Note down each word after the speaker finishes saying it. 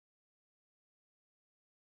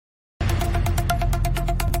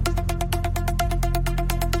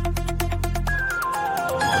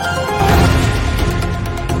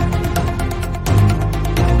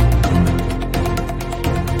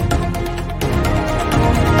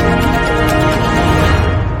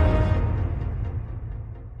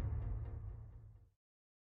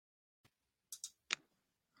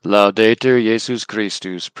Laudetur Jesus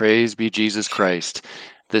Christus. Praise be Jesus Christ.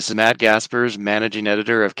 This is Matt Gaspers, managing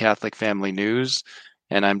editor of Catholic Family News,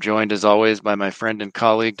 and I'm joined as always by my friend and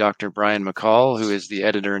colleague, Dr. Brian McCall, who is the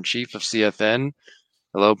editor-in-chief of CFN.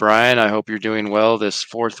 Hello, Brian. I hope you're doing well this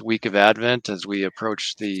fourth week of Advent as we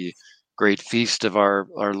approach the great feast of our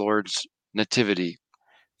Lord's Nativity.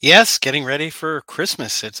 Yes, getting ready for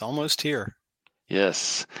Christmas. It's almost here.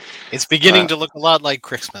 Yes. It's beginning to look a lot like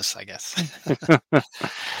Christmas, I guess.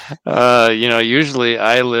 Usually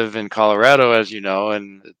I live in Colorado, as you know,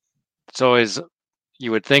 and it's always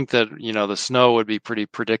you would think that the snow would be pretty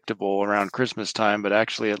predictable around Christmas time, but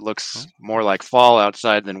actually it looks more like fall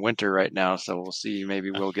outside than winter right now. So we'll see.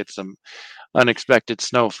 Maybe we'll get some unexpected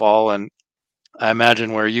snowfall, and I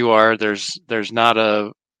imagine where you are, there's not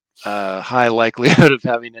a high likelihood of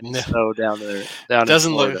having any No, snow down there, down in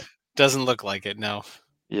doesn't look Florida. doesn't look like it. No.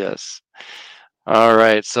 Yes. All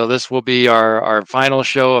right. So this will be our final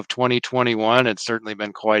show of 2021. It's certainly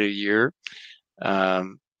been quite a year.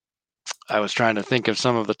 Um, I was trying to think of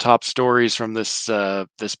some of the top stories from this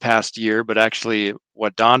past year, but actually,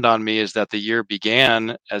 what dawned on me is that the year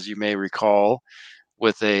began, as you may recall,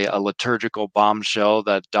 with a liturgical bombshell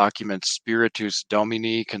that documents Spiritus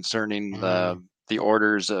Domini concerning Mm, the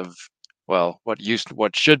orders of, well,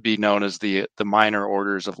 what should be known as the minor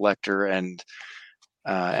orders of lector and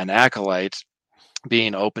acolyte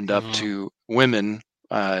being opened up mm, to women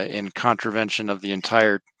in contravention of the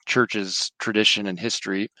entire church's tradition and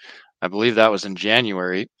history. I believe that was in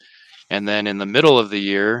January. And then in the middle of the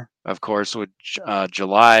year, of course, with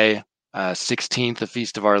July 16th, the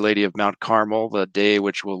Feast of Our Lady of Mount Carmel, the day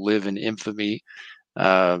which will live in infamy,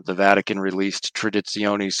 the Vatican released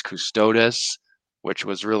Traditionis Custodes, which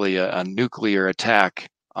was really a nuclear attack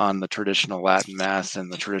on the traditional Latin Mass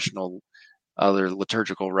and the traditional other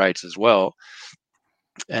liturgical rites as well.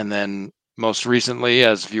 And then most recently,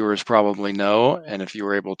 as viewers probably know, and if you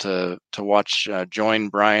were able to watch join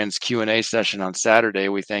Brian's Q&A session on Saturday,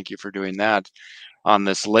 we thank you for doing that. On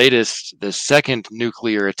this second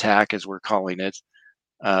nuclear attack, as we're calling it,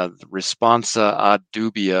 Responsa ad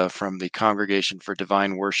Dubia from the Congregation for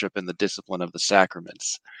Divine Worship and the Discipline of the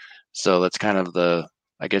Sacraments. So that's kind of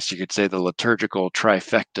I guess you could say, the liturgical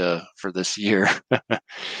trifecta for this year.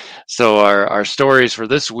 So our stories for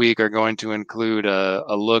this week are going to include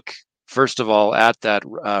a look, first of all, at that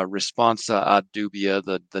Responsa ad Dubia,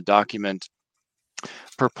 the document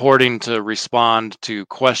purporting to respond to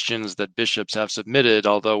questions that bishops have submitted,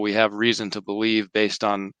 although we have reason to believe, based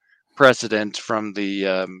on precedent from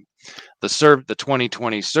the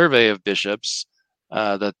 2020 survey of bishops,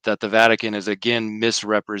 that the Vatican is again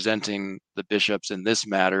misrepresenting the bishops in this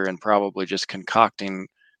matter and probably just concocting,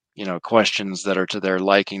 questions that are to their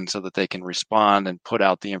liking so that they can respond and put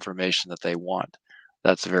out the information that they want.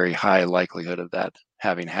 That's a very high likelihood of that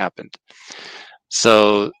having happened.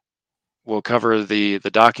 So we'll cover the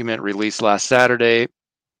document released last Saturday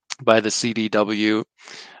by the CDW.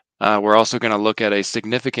 We're also going to look at a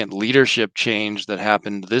significant leadership change that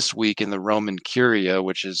happened this week in the Roman Curia,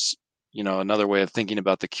 which is, another way of thinking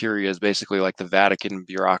about the Curia is basically like the Vatican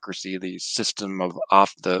bureaucracy, the system of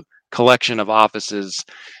the collection of offices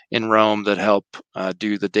in Rome that help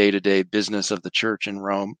do the day-to-day business of the church in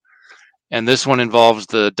Rome. And this one involves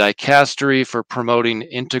the dicastery for promoting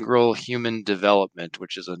integral human development,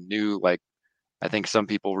 which is a new, like, I think some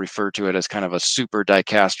people refer to it as kind of a super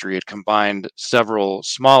dicastery. It combined several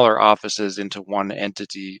smaller offices into one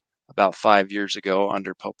entity about 5 years ago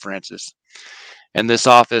under Pope Francis. And this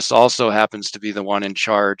office also happens to be the one in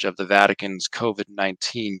charge of the Vatican's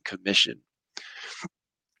COVID-19 Commission.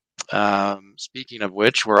 Speaking of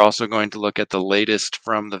which, we're also going to look at the latest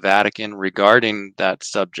from the Vatican regarding that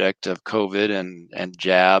subject of COVID and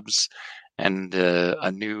jabs, and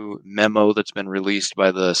a new memo that's been released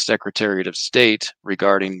by the Secretariat of State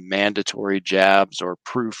regarding mandatory jabs or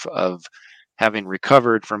proof of having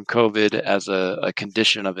recovered from COVID as a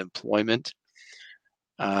condition of employment.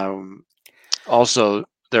 Also,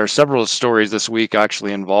 there are several stories this week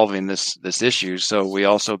actually involving this issue. So we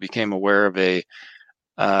also became aware of a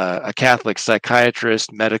Catholic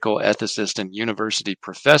psychiatrist, medical ethicist, and university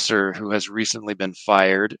professor who has recently been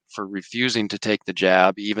fired for refusing to take the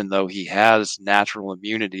jab, even though he has natural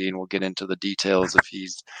immunity. And we'll get into the details if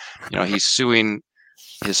he's suing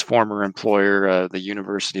his former employer, the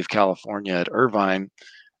University of California at Irvine,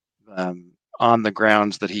 on the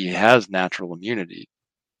grounds that he has natural immunity.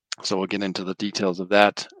 So we'll get into the details of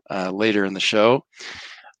that later in the show.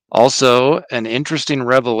 Also, an interesting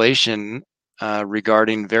revelation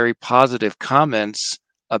regarding very positive comments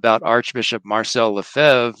about Archbishop Marcel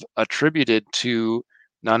Lefebvre attributed to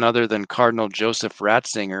none other than Cardinal Joseph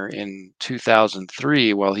Ratzinger in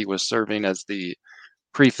 2003 while he was serving as the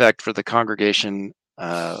prefect for the Congregation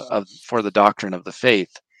for the Doctrine of the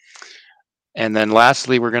Faith. And then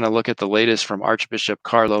lastly, we're going to look at the latest from Archbishop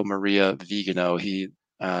Carlo Maria Vigano. He,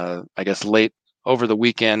 I guess, late over the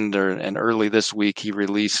weekend and early this week, he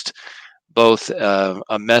released both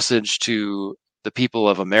a message to the people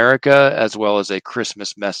of America as well as a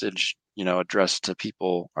Christmas message, addressed to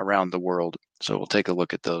people around the world. So we'll take a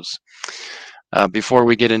look at those. Before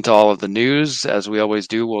we get into all of the news, as we always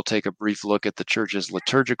do, we'll take a brief look at the church's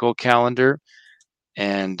liturgical calendar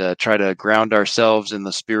and try to ground ourselves in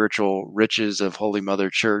the spiritual riches of Holy Mother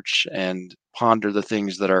Church and ponder the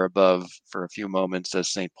things that are above for a few moments,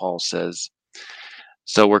 as St. Paul says.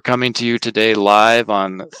 So we're coming to you today live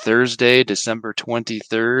on Thursday, December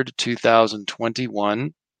 23rd,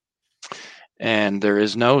 2021. And there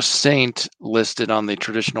is no saint listed on the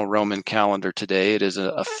traditional Roman calendar today. It is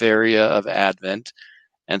a feria of Advent.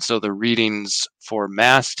 And so the readings for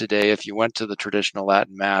Mass today, if you went to the traditional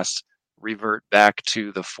Latin Mass, revert back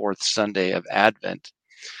to the fourth Sunday of Advent,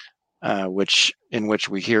 in which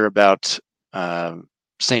we hear about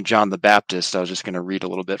St. John the Baptist. I was just going to read a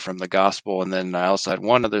little bit from the Gospel, and then I also had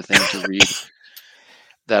one other thing to read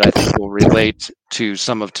that I think will relate to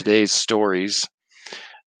some of today's stories.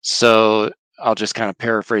 So I'll just kind of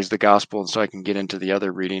paraphrase the Gospel so I can get into the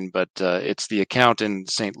other reading, but it's the account in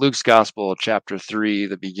St. Luke's Gospel, chapter 3,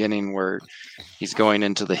 the beginning, where he's going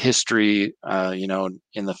into the history,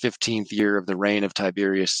 in the 15th year of the reign of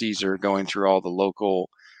Tiberius Caesar, going through all the local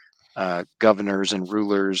governors and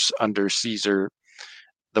rulers under Caesar.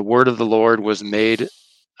 The word of the Lord was made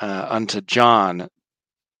unto John,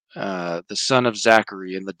 the son of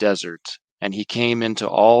Zachary, in the desert, and he came into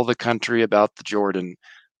all the country about the Jordan,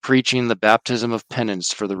 preaching the baptism of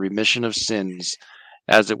penance for the remission of sins,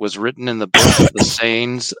 as it was written in the book of the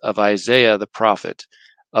sayings of Isaiah the prophet,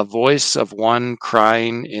 a voice of one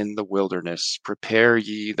crying in the wilderness, prepare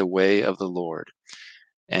ye the way of the Lord.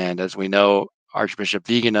 And as we know, Archbishop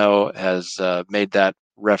Vigano has made that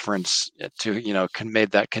reference to, made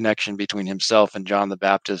that connection between himself and John the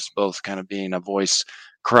Baptist, both kind of being a voice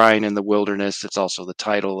crying in the wilderness. It's also the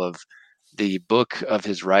title of the book of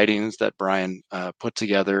his writings that Brian put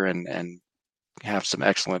together and have some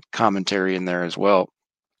excellent commentary in there as well.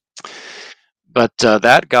 But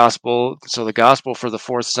that gospel, so the gospel for the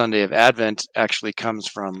fourth Sunday of Advent actually comes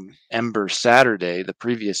from Ember Saturday, the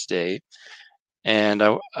previous day. And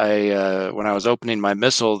I when I was opening my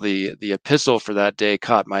missal, the epistle for that day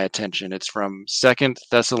caught my attention. It's from 2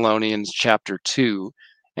 Thessalonians chapter 2,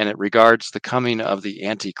 and it regards the coming of the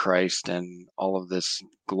Antichrist and all of this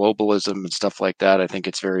globalism and stuff like that. I think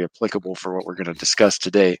it's very applicable for what we're going to discuss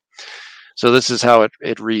today. So this is how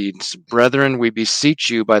it reads. Brethren, we beseech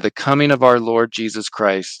you by the coming of our Lord Jesus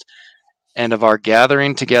Christ, and of our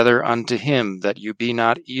gathering together unto him, that you be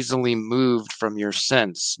not easily moved from your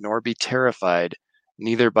sense, nor be terrified,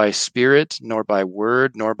 neither by spirit, nor by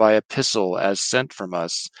word, nor by epistle, as sent from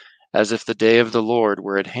us, as if the day of the Lord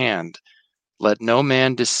were at hand. Let no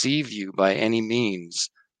man deceive you by any means,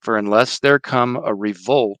 for unless there come a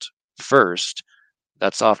revolt first,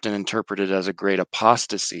 that's often interpreted as a great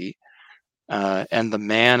apostasy, and the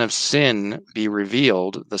man of sin be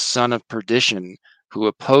revealed, the son of perdition, who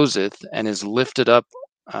opposeth and is lifted up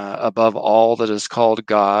above all that is called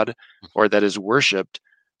God, or that is worshipped,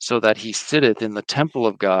 so that he sitteth in the temple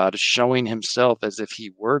of God, showing himself as if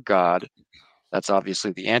he were God. That's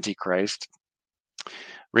obviously the Antichrist.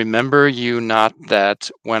 Remember you not that,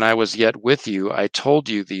 when I was yet with you, I told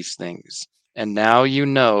you these things, and now you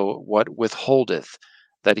know what withholdeth,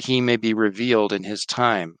 that he may be revealed in his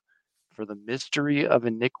time. For the mystery of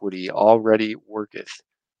iniquity already worketh,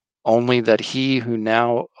 only that he who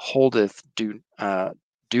now holdeth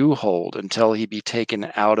do hold until he be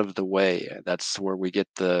taken out of the way. That's where we get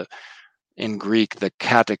in Greek, the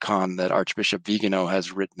katakon that Archbishop Vigano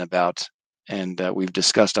has written about, and we've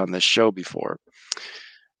discussed on this show before.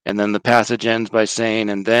 And then the passage ends by saying,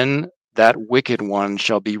 and then that wicked one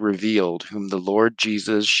shall be revealed, whom the Lord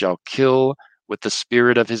Jesus shall kill with the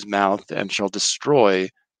spirit of his mouth, and shall destroy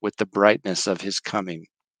with the brightness of his coming.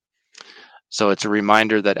 So it's a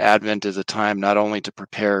reminder that Advent is a time not only to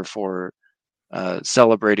prepare for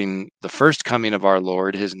celebrating the first coming of our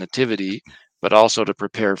Lord, his nativity, but also to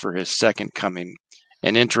prepare for his second coming.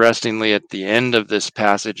 And interestingly, at the end of this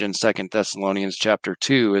passage in 2 Thessalonians chapter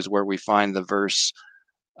 2 is where we find the verse,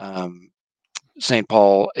 St.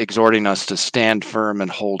 Paul exhorting us to stand firm and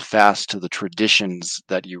hold fast to the traditions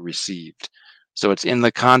that you received. So it's in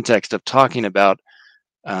the context of talking about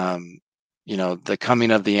the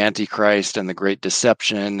coming of the Antichrist and the great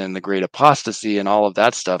deception and the great apostasy and all of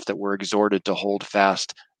that stuff, that we're exhorted to hold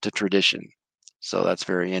fast to tradition. So that's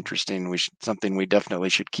very interesting. Something we definitely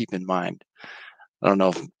should keep in mind. I don't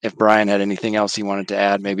know if Brian had anything else he wanted to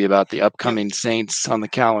add, maybe about the Yeah. upcoming saints on the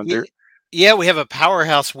calendar. Yeah, we have a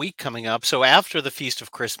powerhouse week coming up. So after the Feast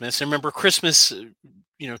of Christmas, and remember, Christmas,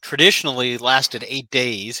 traditionally lasted 8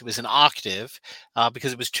 days. It was an octave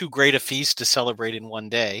because it was too great a feast to celebrate in one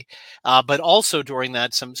day. But also during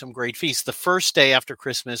that, some great feasts. The first day after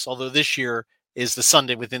Christmas, although this year is the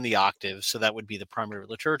Sunday within the octave, so that would be the primary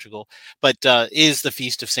liturgical, but is the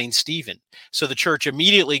Feast of Saint Stephen. So the church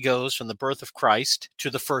immediately goes from the birth of Christ to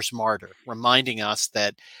the first martyr, reminding us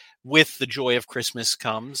that with the joy of Christmas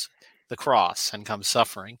comes the cross and comes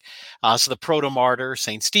suffering. So the proto-martyr,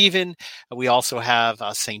 Saint Stephen. We also have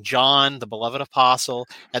Saint John, the beloved apostle,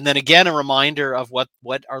 and then again a reminder of what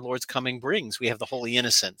our Lord's coming brings. We have the holy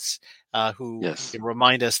innocents who Yes.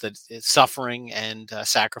 remind us that suffering and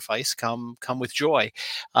sacrifice come with joy.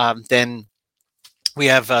 Then we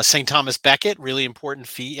have St. Thomas Becket, really important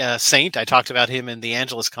saint. I talked about him in the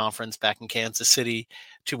Angelus conference back in Kansas City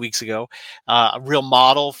 2 weeks ago. A real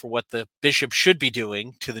model for what the bishop should be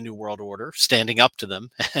doing to the New World Order, standing up to them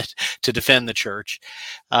to defend the church.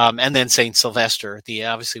 And then St. Sylvester.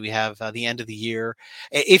 Obviously, we have the end of the year.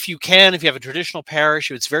 If you have a traditional parish,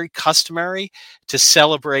 it's very customary to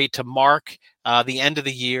celebrate, to mark the end of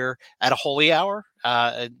the year at a holy hour.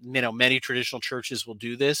 Many traditional churches will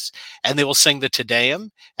do this, and they will sing the Te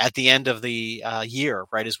Deum at the end of the year,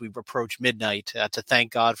 right as we approach midnight, to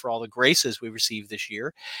thank God for all the graces we received this year.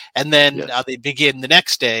 And then Yes. they begin the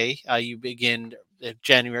next day. You begin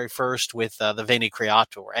January 1st with the Veni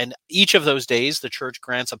Creator. And each of those days, the church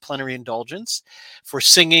grants a plenary indulgence for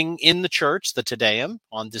singing in the church the Te Deum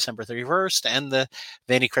on December 31st and the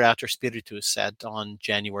Veni Creator Spiritus on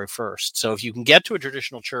January 1st. So if you can get to a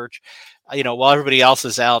traditional church, while everybody else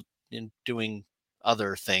is out in doing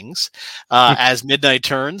other things, as midnight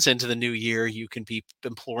turns into the new year, you can be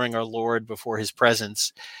imploring our Lord before his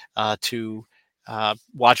presence to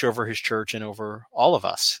watch over his church and over all of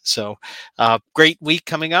us. So great week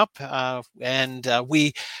coming up. And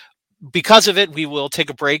because of it, we will take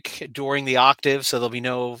a break during the octave, so there'll be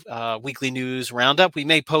no weekly news roundup. We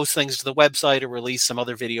may post things to the website or release some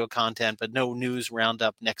other video content, but no news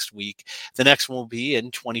roundup next week. The next one will be in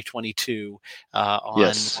 2022 on,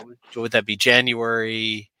 Yes. what would that be,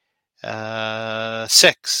 January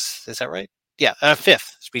 6th? Is that right? Yeah,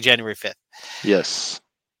 5th. It's be January 5th. Yes.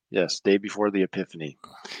 Yes. Day before the Epiphany.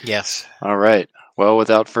 Yes. All right. Well,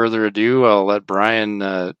 without further ado, I'll let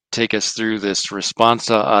Brian take us through this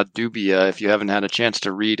Responsa ad Dubia. If you haven't had a chance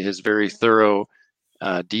to read his very thorough,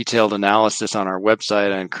 detailed analysis on our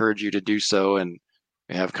website, I encourage you to do so. And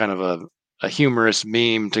we have kind of a humorous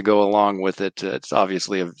meme to go along with it. It's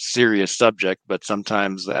obviously a serious subject, but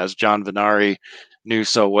sometimes, as John Venari knew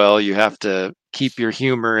so well, you have to keep your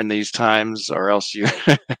humor in these times, or else you,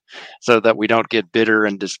 so that we don't get bitter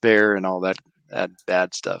and despair and all that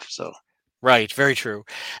bad stuff. So. Right, very true.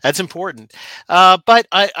 That's important. But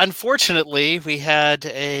unfortunately, we had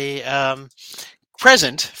a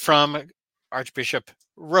present from Archbishop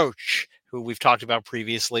Roche, who we've talked about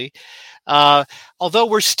previously. Although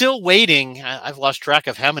we're still waiting, I've lost track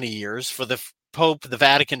of how many years, for the Pope, the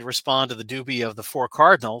Vatican, to respond to the dubia of the four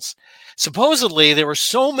cardinals. Supposedly, there were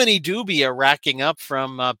so many dubia racking up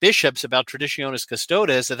from bishops about Traditionis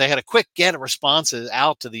Custodes that they had to quick get responses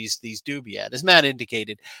out to these dubia. As Matt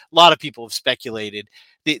indicated, a lot of people have speculated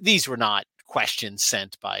these were not questions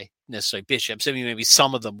sent by necessarily bishops. I mean, maybe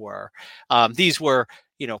some of them were. These were,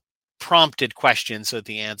 prompted questions so that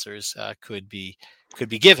the answers could be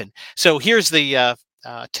given. So here's the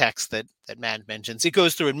text that Matt mentions. It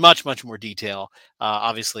goes through in much more detail.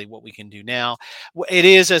 Obviously, what we can do now. It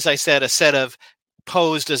is, as I said,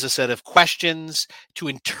 posed as a set of questions to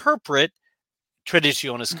interpret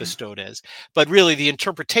Traditionis Custodes, but really the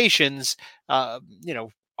interpretations,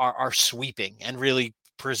 are sweeping and really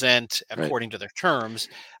present, Right. according to their terms,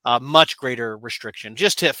 much greater restriction.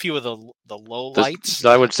 Just to a few of the low lights.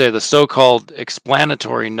 I would say the so-called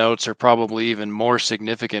explanatory notes are probably even more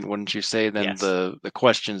significant, wouldn't you say, than Yes. the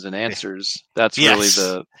questions and answers? That's really Yes.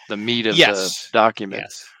 the meat of the Yes. document.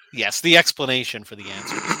 Yes. The explanation for the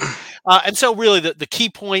answers. And so really the key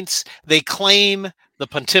points, they claim the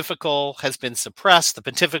pontifical has been suppressed. The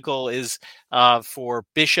pontifical is for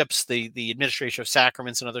bishops, the administration of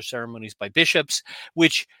sacraments and other ceremonies by bishops,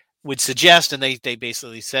 which would suggest, and they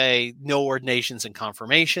basically say, no ordinations and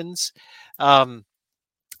confirmations. Um,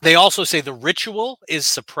 They also say the ritual is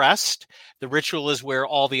suppressed. The ritual is where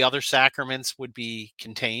all the other sacraments would be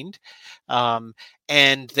contained. Um,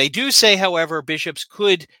 and they do say, however, bishops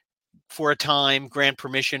could, for a time, grant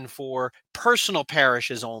permission for personal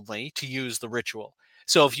parishes only to use the ritual.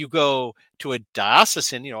 So if you go to a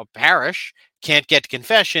diocesan, a parish, can't get to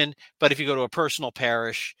confession, but if you go to a personal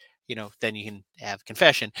parish, then you can have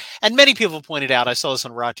confession. And many people have pointed out, I saw this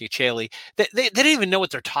on Rati Cheli, that they don't even know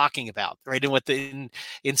what they're talking about, right? And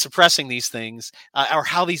in suppressing these things, or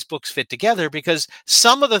how these books fit together, because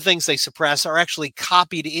some of the things they suppress are actually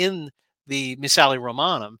copied in the Missale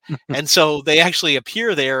Romanum. And so they actually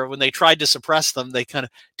appear there. When they tried to suppress them, they kind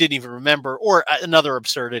of didn't even remember. Or another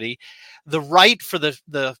absurdity, the right for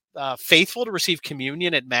the faithful to receive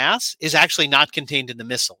communion at Mass is actually not contained in the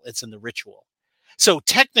Missal. It's in the ritual. So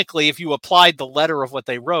technically, if you applied the letter of what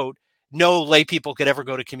they wrote, no lay people could ever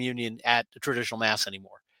go to communion at the traditional Mass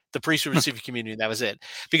anymore. The priest would receive communion. That was it.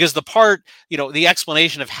 Because the part, the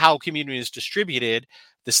explanation of how communion is distributed,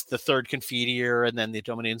 the third Confiteor and then the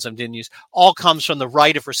Domine Subdinius, all comes from the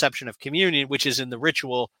rite of reception of communion, which is in the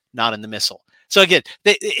ritual, not in the Missal. So again,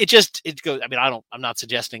 it goes. I mean, I'm not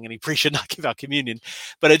suggesting any priest should not give out communion,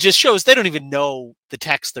 but it just shows they don't even know the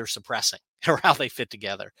text they're suppressing or how they fit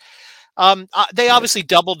together. They Right. obviously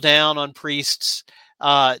doubled down on priests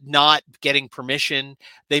not getting permission.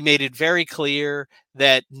 They made it very clear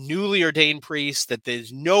that newly ordained priests, that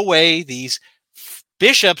there's no way these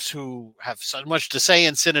bishops who have so much to say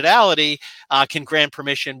in synodality can grant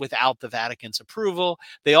permission without the Vatican's approval.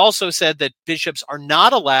 They also said that bishops are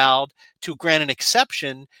not allowed to grant an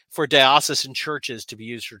exception for diocesan churches to be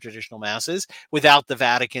used for traditional masses without the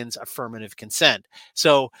Vatican's affirmative consent.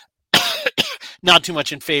 So not too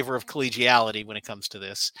much in favor of collegiality when it comes to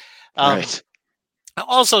this. Um, Right.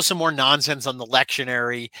 Also, some more nonsense on the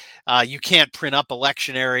lectionary. You can't print up a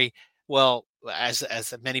lectionary. Well, as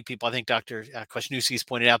many people, I think Dr. Kwasniewski has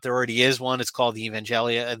pointed out, there already is one. It's called the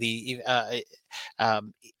Evangelia,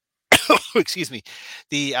 um, excuse me,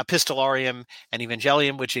 the Epistolarium and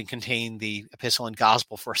Evangelium, which contain the epistle and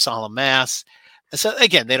gospel for solemn mass. So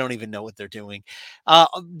again, they don't even know what they're doing.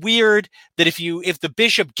 Weird that if the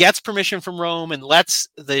bishop gets permission from Rome and lets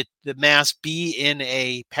the mass be in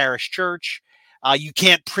a parish church, you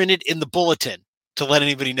can't print it in the bulletin to let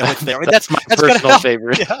anybody know it's there. And That's my that's kind of personal how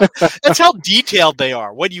favorite. yeah, that's how detailed they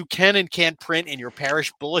are. What you can and can't print in your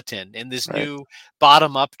parish bulletin in this Right. new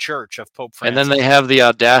bottom up church of Pope And then they Francis. have the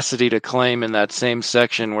audacity to claim in that same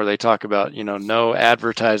section where they talk about, no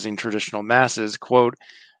advertising traditional masses, quote,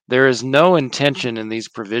 there is no intention in these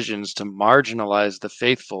provisions to marginalize the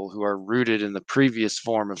faithful who are rooted in the previous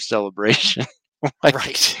form of celebration. Like,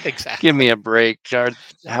 Right, give me exactly. a break.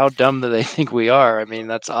 How dumb do they think we are? I mean,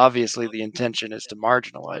 that's obviously the intention is to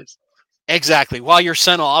marginalize. Exactly. While you're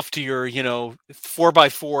sent off to your,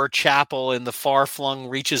 4x4 chapel in the far flung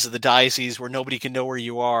reaches of the diocese where nobody can know where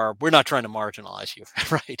you are, we're not trying to marginalize you.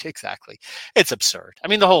 Right. Exactly. It's absurd. I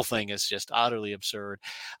mean, the whole thing is just utterly absurd.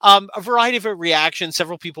 A variety of reactions.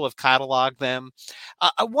 Several people have cataloged them.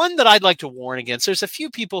 One that I'd like to warn against, there's a few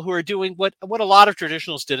people who are doing what a lot of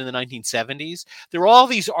traditionalists did in the 1970s. There were all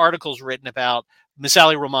these articles written about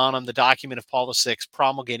Missale Romanum, the document of Paul VI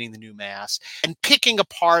promulgating the new mass, and picking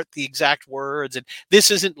apart the exact words, and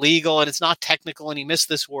this isn't legal and it's not technical and he missed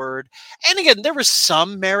this word. And again, there was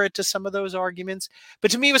some merit to some of those arguments,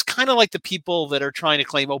 but to me it was kind of like the people that are trying to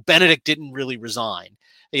claim, oh, Benedict didn't really resign.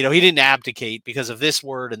 He didn't abdicate because of this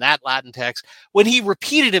word and that Latin text, when he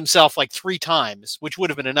repeated himself like 3 times, which would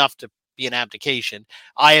have been enough to be an abdication.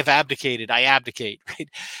 I have abdicated. I abdicate. Right?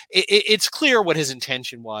 It's clear what his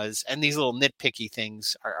intention was, and these little nitpicky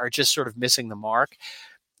things are just sort of missing the mark.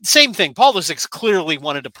 Same thing. Paul VI clearly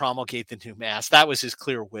wanted to promulgate the new mass. That was his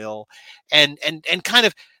clear will, and kind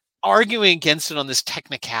of arguing against it on this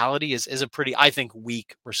technicality is a pretty, I think,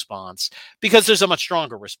 weak response, because there's a much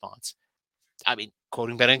stronger response. I mean,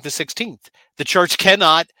 quoting Benedict XVI, the church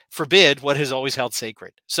cannot forbid what has always held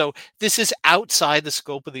sacred. So this is outside the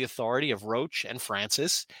scope of the authority of Roche and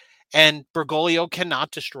Francis, and Bergoglio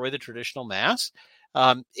cannot destroy the traditional mass.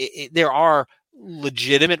 There are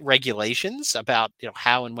legitimate regulations about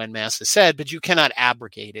how and when mass is said, but you cannot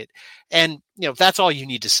abrogate it. And that's all you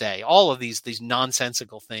need to say. All of these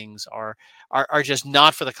nonsensical things are just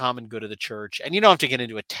not for the common good of the church, and you don't have to get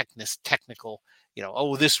into a technical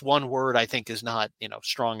oh, this one word I think is not,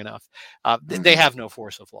 strong enough. They Mm-hmm. have no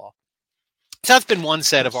force of law. So that's been one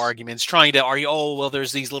set of Yes. arguments trying to argue, oh, well,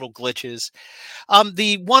 there's these little glitches.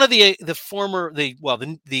 The one of the former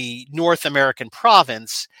the North American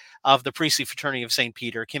province of the priestly fraternity of St.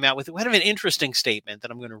 Peter came out with kind of an interesting statement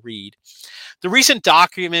that I'm going to read. The recent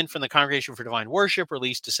document from the Congregation for Divine Worship,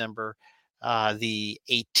 released December the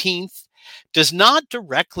 18th, does not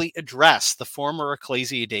directly address the former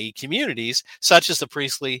Ecclesia Dei communities, such as the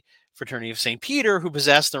priestly fraternity of St. Peter, who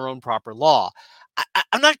possess their own proper law.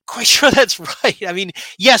 I'm not quite sure that's right. I mean,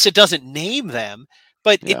 yes, it doesn't name them,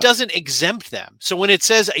 but it Yeah. doesn't exempt them. So when it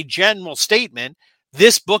says a general statement,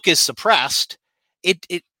 this book is suppressed, it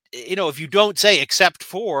if you don't say except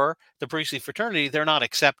for the priestly fraternity, they're not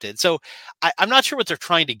accepted. So I'm not sure what they're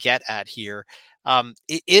trying to get at here.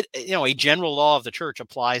 A general law of the church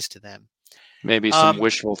applies to them. Maybe some Um,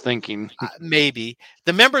 wishful thinking. Maybe.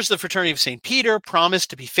 The members of the fraternity of St. Peter promised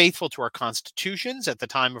to be faithful to our constitutions at the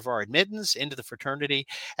time of our admittance into the fraternity,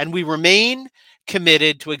 and we remain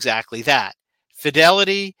committed to exactly that: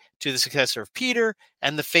 fidelity to the successor of Peter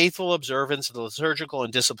and the faithful observance of the liturgical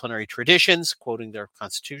and disciplinary traditions, quoting their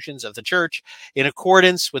constitutions of the church, in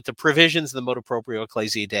accordance with the provisions of the Motu Proprio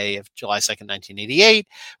Ecclesiae Dei of July 2nd, 1988,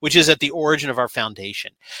 which is at the origin of our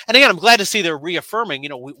foundation. And again, I'm glad to see they're reaffirming,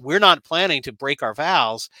 we're not planning to break our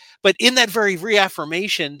vows, but in that very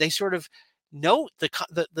reaffirmation, they sort of note the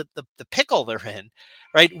pickle they're in,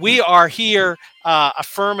 right? We are here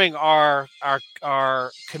affirming our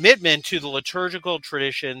commitment to the liturgical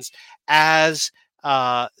traditions as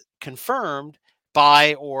confirmed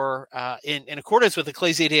by or in accordance with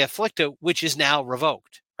Ecclesia Dei Afflicta, which is now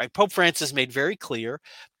revoked. Right? Pope Francis made very clear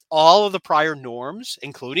all of the prior norms,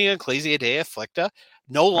 including Ecclesia Dei Afflicta,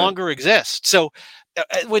 no Right. longer exist. So,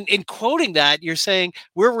 when in quoting that, you're saying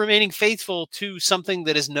we're remaining faithful to something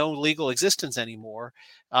that has no legal existence anymore.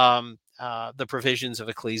 The provisions of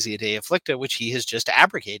Ecclesia Dei Afflicta, which he has just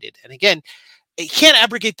abrogated. And again, he can't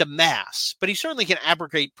abrogate the mass, but he certainly can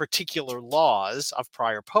abrogate particular laws of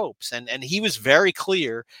prior popes. And he was very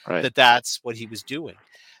clear Right. that that's what he was doing.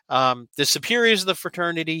 The superiors of the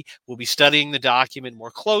fraternity will be studying the document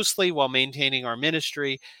more closely while maintaining our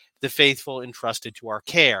ministry, the faithful entrusted to our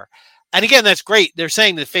care. And again, that's great. They're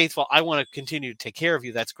saying the faithful, I want to continue to take care of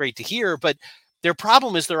you. That's great to hear. But their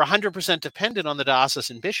problem is they're 100% dependent on the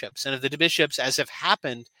diocesan bishops. And if the bishops, as have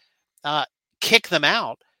happened, uh, kick them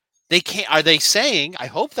out, they can't. Are they saying? I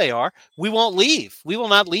hope they are. We won't leave. We will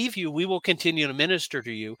not leave you. We will continue to minister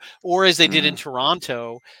to you. Or as they did in Mm,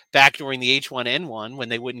 Toronto back during the H1N1, when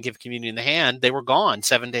they wouldn't give communion in the hand, they were gone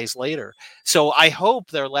 7 days later. So I hope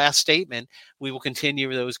their last statement, we will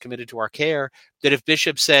continue those committed to our care, that if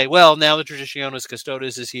bishops say, well, now the Traditionis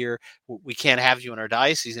Custodes is here, we can't have you in our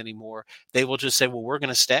diocese anymore, they will just say, well, we're going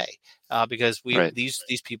to stay because right. these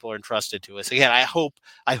people are entrusted to us. Again, I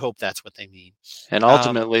hope that's what they mean. And Um,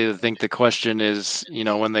 ultimately, I think the question is,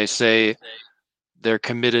 when they say they're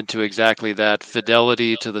committed to exactly that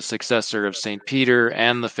fidelity to the successor of St. Peter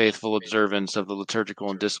and the faithful observance of the liturgical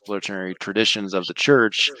and disciplinary traditions of the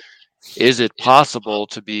church, is it possible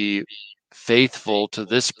to be faithful to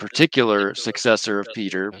this particular successor of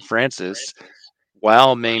Peter, Francis,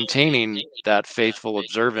 while maintaining that faithful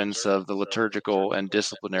observance of the liturgical and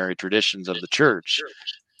disciplinary traditions of the church?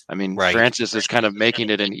 I mean, right. Francis is kind of making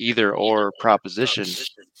it an either or proposition.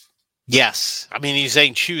 Yes. I mean, he's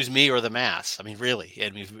saying choose me or the mass. I mean, really, I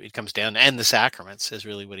mean, it comes down, and the sacraments is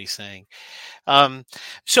really what he's saying. Um,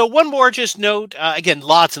 so one more just note, again,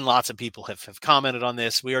 lots and lots of people have commented on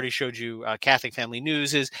this. We already showed you Catholic Family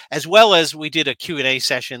News, as well as we did a Q&A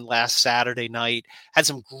session last Saturday night, had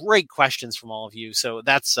some great questions from all of you. So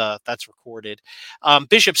that's recorded.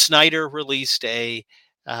 Bishop Snyder released a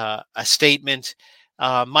statement.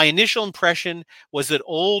 My initial impression was that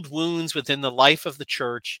old wounds within the life of the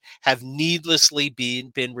church have needlessly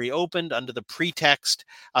been reopened under the pretext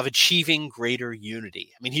of achieving greater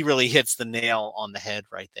unity. I mean, he really hits the nail on the head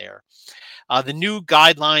right there. The new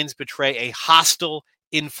guidelines betray a hostile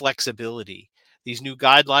inflexibility. These new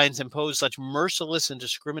guidelines impose such merciless and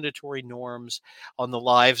discriminatory norms on the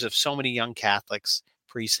lives of so many young Catholics,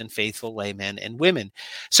 priests, and faithful laymen and women.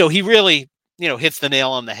 So he really, hits the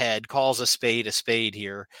nail on the head, calls a spade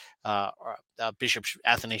here, uh, Bishop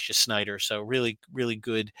Athanasius Snyder. So really, really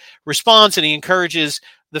good response, and he encourages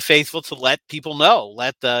the faithful to let people know,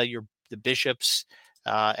 let the bishops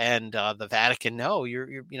and the Vatican know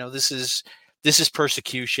this is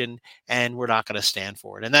persecution, and we're not going to stand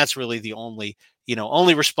for it. And that's really the only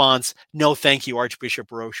response. No, thank you,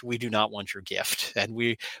 Archbishop Roche. We do not want your gift, and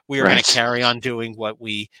we are going to Right. carry on doing what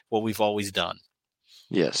we've always done.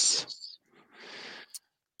 Yes.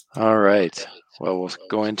 All right. Well, we'll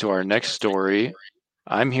go into our next story.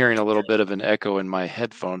 I'm hearing a little bit of an echo in my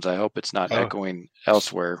headphones. I hope it's not Oh, echoing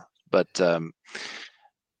elsewhere. But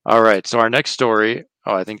all right. So our next story.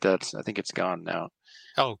 Oh, I think it's gone now.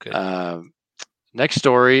 oh, good. Um, Next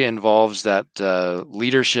story involves that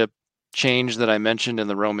leadership change that I mentioned in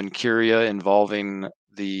the Roman Curia involving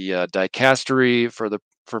the dicastery for the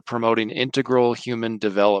for promoting integral human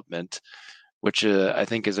development, which I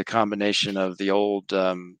think is a combination of the old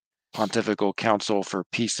Pontifical Council for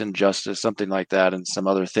Peace and Justice, something like that, and some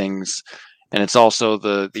other things. And it's also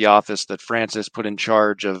the office that Francis put in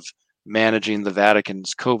charge of managing the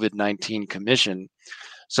Vatican's COVID-19 commission.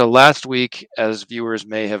 So last week, as viewers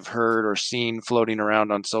may have heard or seen floating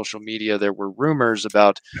around on social media, there were rumors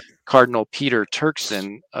about Cardinal Peter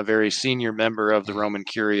Turkson, a very senior member of the Roman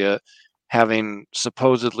Curia, having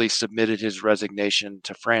supposedly submitted his resignation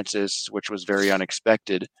to Francis, which was very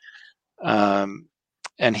unexpected. Um,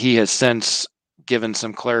 and he has since given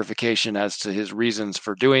some clarification as to his reasons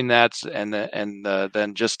for doing that. And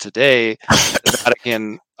then just today, the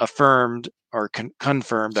Vatican affirmed or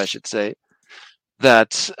confirmed, I should say,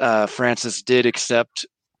 that Francis did accept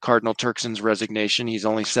Cardinal Turkson's resignation. He's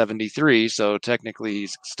only 73, so technically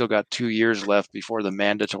he's still got 2 years left before the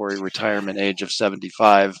mandatory retirement age of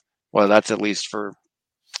 75. Well, that's at least for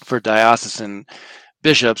diocesan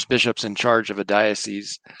bishops in charge of a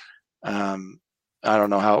diocese. I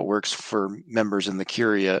don't know how it works for members in the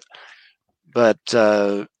Curia, but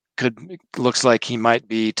looks like he might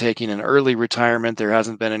be taking an early retirement. There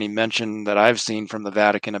hasn't been any mention that I've seen from the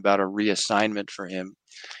Vatican about a reassignment for him.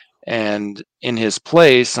 And in his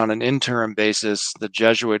place, on an interim basis, the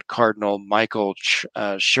Jesuit Cardinal Michael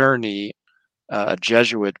Czerny, a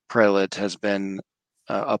Jesuit prelate, has been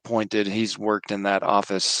appointed. He's worked in that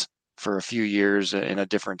office for a few years in a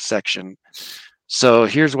different section. So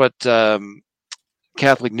here's what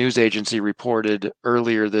Catholic News Agency reported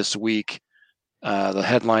earlier this week. The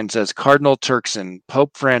headline says, Cardinal Turkson,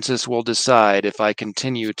 Pope Francis will decide if I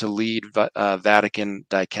continue to lead Vatican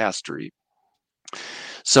dicastery.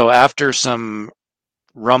 So after some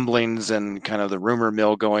rumblings and kind of the rumor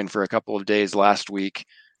mill going for a couple of days last week,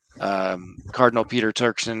 Cardinal Peter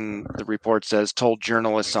Turkson, the report says, told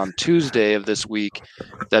journalists on Tuesday of this week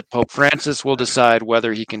that Pope Francis will decide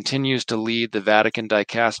whether he continues to lead the Vatican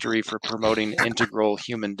dicastery for promoting integral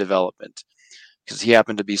human development. Because he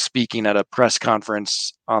happened to be speaking at a press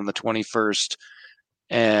conference on the 21st,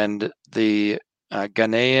 and the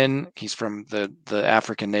Ghanaian, he's from the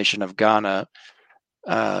African nation of Ghana,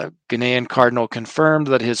 Ghanaian cardinal confirmed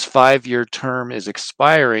that his 5-year term is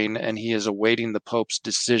expiring and he is awaiting the Pope's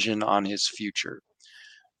decision on his future.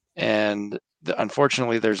 And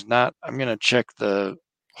unfortunately, there's not, I'm going to check the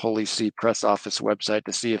Holy See press office website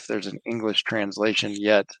to see if there's an English translation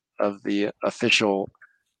yet of the official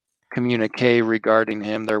communique regarding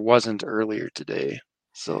him. There wasn't earlier today.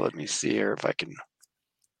 So let me see here if I can.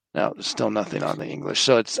 No, there's still nothing on the English.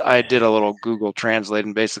 So I did a little Google Translate,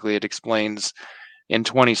 and basically it explains in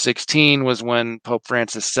 2016 was when Pope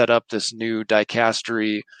Francis set up this new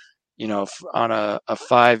dicastery, on a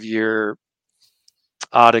 5-year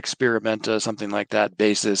ad experimenta, something like that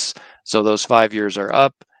basis. So those 5 years are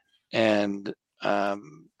up, and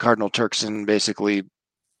Cardinal Turkson basically,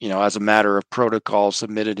 as a matter of protocol,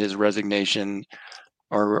 submitted his resignation,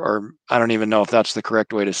 or I don't even know if that's the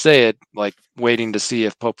correct way to say it, like waiting to see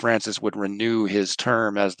if Pope Francis would renew his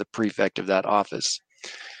term as the prefect of that office.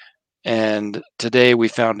 And today we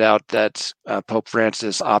found out that Pope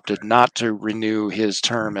Francis opted not to renew his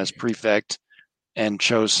term as prefect and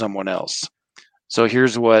chose someone else. So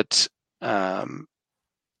here's what Cardinal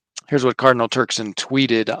Turkson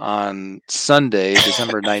tweeted on Sunday,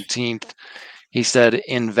 December 19th. He said,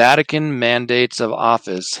 in Vatican mandates of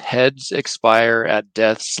office, heads expire at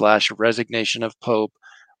death/resignation of Pope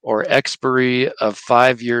or expiry of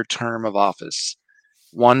 5-year term of office.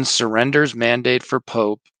 One surrenders mandate for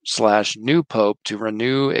Pope/new Pope to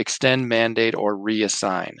renew, extend mandate, or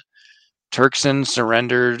reassign. Turkson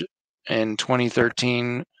surrendered in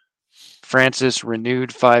 2013. Francis renewed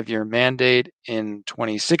 5-year mandate in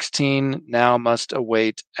 2016. Now must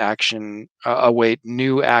await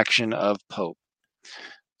new action of Pope.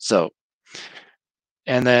 So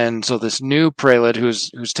this new prelate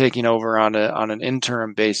who's taking over on an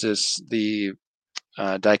interim basis, the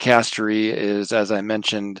dicastery is, as I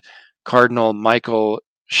mentioned, Cardinal Michael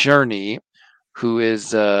Czerny, who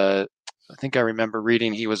is, I think I remember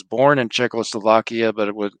reading, he was born in Czechoslovakia, but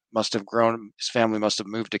his family must have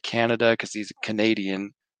moved to Canada because he's a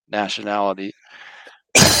Canadian nationality.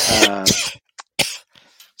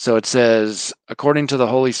 So it says, according to the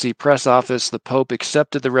Holy See press office, the Pope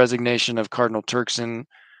accepted the resignation of Cardinal Turkson,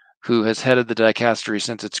 who has headed the dicastery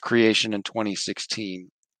since its creation in 2016.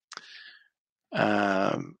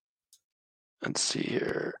 Let's see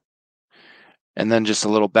here. And then just a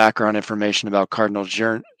little background information about Cardinal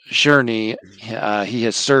Czerny. He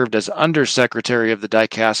has served as undersecretary of the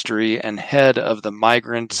dicastery and head of the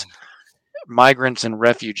migrants and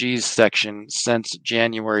refugees section since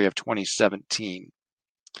January of 2017.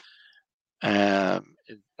 It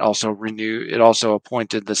also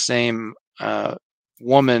appointed the same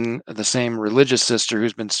woman, the same religious sister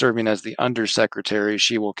who's been serving as the undersecretary.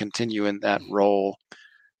 She will continue in that role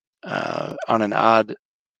on an odd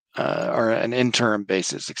or an interim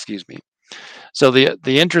basis, excuse me. So the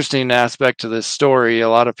interesting aspect to this story, a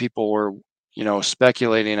lot of people were,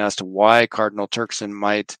 speculating as to why Cardinal Turkson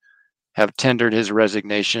might have tendered his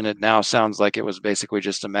resignation. It now sounds like it was basically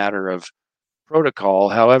just a matter of protocol.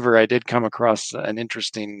 However, I did come across an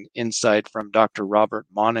interesting insight from Dr. Robert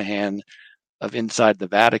Monahan of Inside the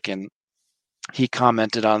Vatican. He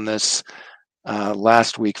commented on this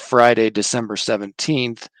last week, Friday, December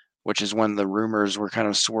 17th, which is when the rumors were kind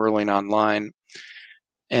of swirling online.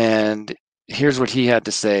 And here's what he had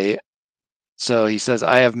to say. So he says,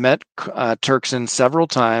 I have met Turkson several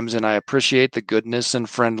times, and I appreciate the goodness and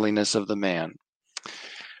friendliness of the man.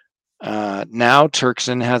 Now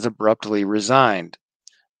Turkson has abruptly resigned.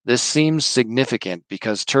 This seems significant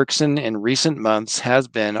because Turkson in recent months has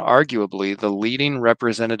been arguably the leading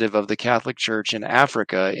representative of the Catholic Church in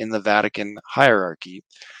Africa in the Vatican hierarchy,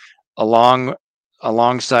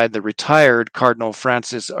 alongside the retired Cardinal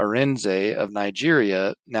Francis Arinze of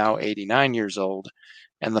Nigeria, now 89 years old,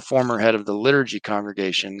 and the former head of the liturgy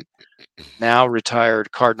congregation, now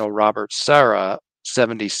retired Cardinal Robert Sarah,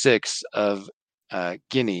 76, of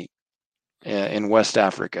Guinea in West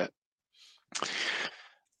Africa.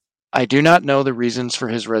 I do not know the reasons for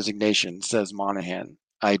his resignation, says Monahan.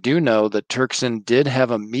 I do know that Turkson did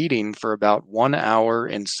have a meeting for about 1 hour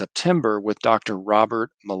in September with Dr.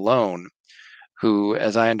 Robert Malone, who,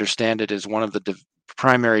 as I understand it, is one of the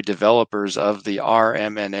primary developers of the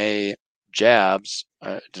RMNA jabs.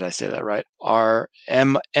 Did I say that right? mRNA.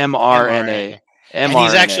 mRNA. And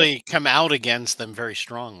he's actually come out against them very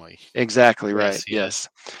strongly. Exactly right. Yes.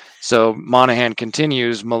 So Monahan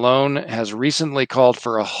continues, Malone has recently called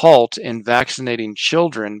for a halt in vaccinating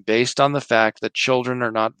children based on the fact that children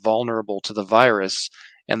are not vulnerable to the virus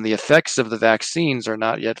and the effects of the vaccines are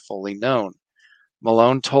not yet fully known.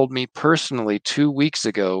 Malone told me personally 2 weeks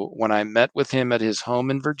ago when I met with him at his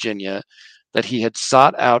home in Virginia that he had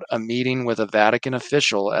sought out a meeting with a Vatican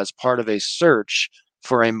official as part of a search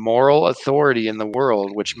for a moral authority in the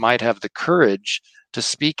world which might have the courage to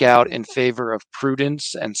speak out in favor of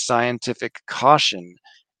prudence and scientific caution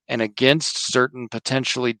and against certain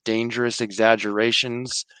potentially dangerous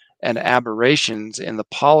exaggerations and aberrations in the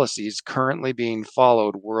policies currently being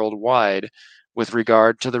followed worldwide with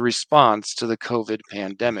regard to the response to the COVID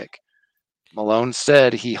pandemic. Malone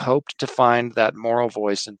said he hoped to find that moral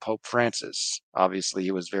voice in Pope Francis. Obviously,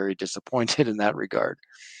 he was very disappointed in that regard.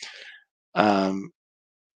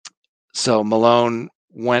 So Malone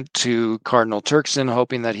went to Cardinal Turkson,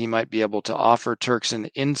 hoping that he might be able to offer Turkson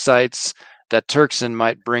insights that Turkson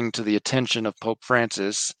might bring to the attention of Pope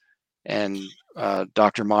Francis. And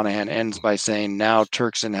Dr. Monahan ends by saying, now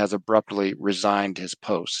Turkson has abruptly resigned his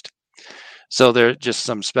post. So there's just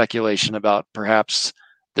some speculation about perhaps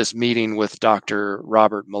this meeting with Dr.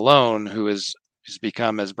 Robert Malone, who has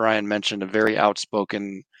become, as Brian mentioned, a very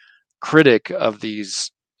outspoken critic of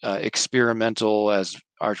these experimental, as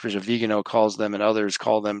Archbishop Vigano calls them and others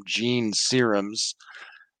call them, gene serums.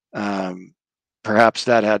 Perhaps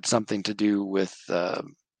that had something to do with the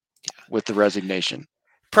resignation.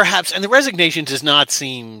 Perhaps, and the resignation does not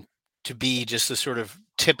seem to be just a sort of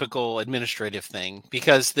typical administrative thing,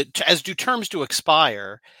 because as do terms do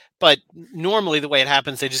expire, but normally the way it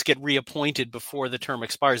happens, they just get reappointed before the term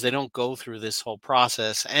expires. They don't go through this whole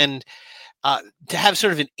process. And to have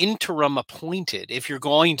sort of an interim appointed, if you're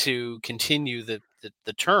going to continue the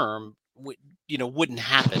term, wouldn't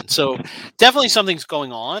happen. So definitely something's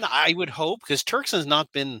going on, I would hope, because Turkson's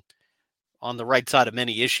not been on the right side of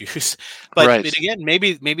many issues. But, right. but again,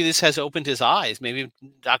 maybe this has opened his eyes. Maybe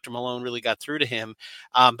Dr. Malone really got through to him.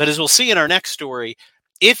 But as we'll see in our next story,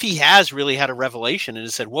 if he has really had a revelation and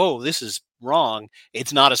has said, whoa, this is wrong,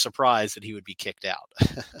 it's not a surprise that he would be kicked out.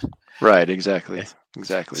 Right, exactly.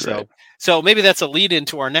 Exactly right. So maybe that's a lead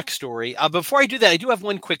into our next story. Before I do that, I do have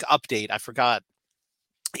one quick update. I forgot.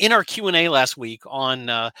 In our Q&A last week on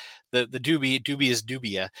the dubious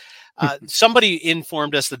dubia, somebody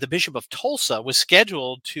informed us that the Bishop of Tulsa was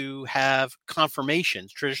scheduled to have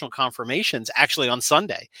confirmations, traditional confirmations, actually on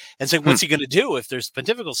Sunday. And so what's he going to do if there's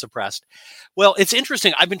pontifical suppressed? Well, it's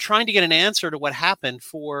interesting. I've been trying to get an answer to what happened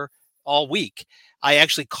for all week. I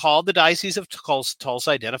actually called the Diocese of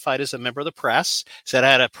Tulsa, identified as a member of the press, said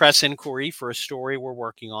I had a press inquiry for a story we're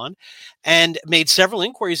working on, and made several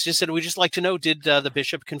inquiries. Just said, we'd just like to know, did the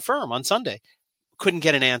bishop confirm on Sunday? Couldn't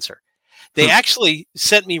get an answer. They actually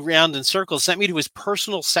sent me round in circles, sent me to his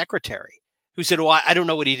personal secretary, who said, well, I don't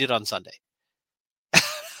know what he did on Sunday.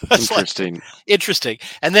 It's like Interesting. interesting.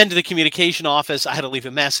 And then to the communication office, I had to leave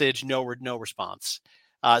a message. No response.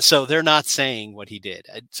 So they're not saying what he did.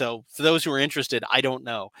 So for those who are interested, I don't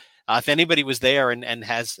know. If anybody was there and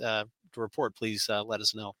has to report, please let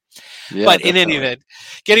us know. Yeah, But in any definitely. event,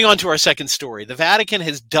 getting on to our second story, the Vatican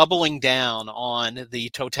is doubling down on the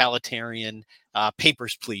totalitarian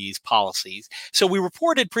papers, please policies. So we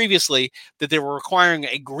reported previously that they were requiring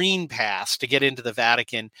a green pass to get into the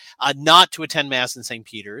Vatican, not to attend Mass in St.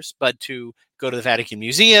 Peter's, but to go to the Vatican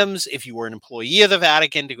museums, if you were an employee of the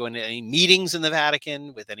Vatican, to go into any meetings in the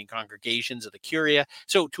Vatican with any congregations of the Curia.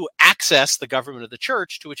 So to access the government of the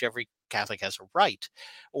church, to which every Catholic has a right,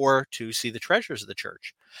 or to see the treasures of the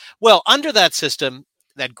church. Well, under that system,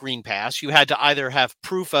 that green pass, you had to either have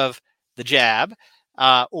proof of the jab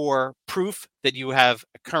or proof that you have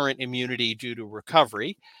current immunity due to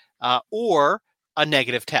recovery or a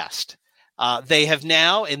negative test. They have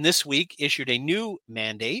now, in this week, issued a new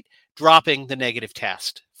mandate dropping the negative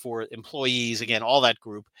test for employees. Again, all that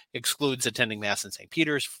group excludes attending Mass in St.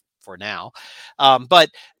 Peter's for now. But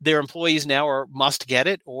their employees now must get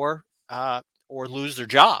it or lose their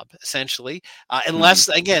job, essentially, Hmm.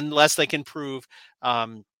 unless they can prove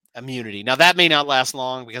immunity. Now, that may not last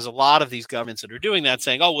long because a lot of these governments that are doing that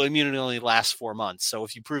saying, oh, well, immunity only lasts 4 months. So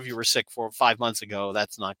if you prove you were sick 5 months ago,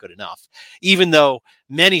 that's not good enough, even though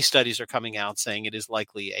many studies are coming out saying it is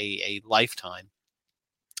likely a lifetime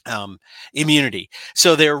immunity.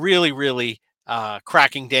 So they're really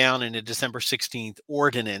cracking down in a December 16th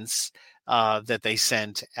ordinance that they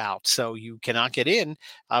sent out. So you cannot get in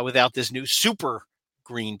without this new super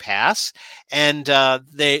green pass. And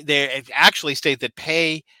they actually state that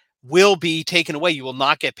pay will be taken away. You will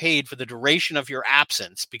not get paid for the duration of your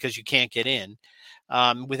absence because you can't get in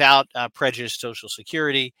without prejudice Social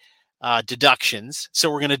Security deductions.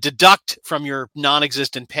 So we're going to deduct from your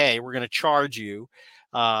non-existent pay. We're going to charge you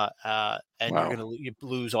and you're Wow. going to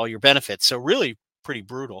lose all your benefits. So really pretty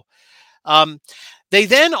brutal. They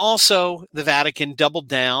then also, the Vatican doubled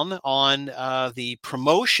down on the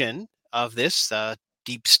promotion of this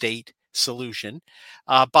deep state solution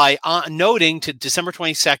by noting to December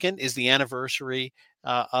 22nd is the anniversary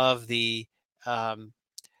of the um,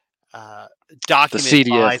 The document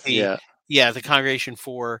by CDF. Yeah. the Congregation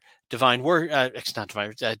for Divine Work, it's not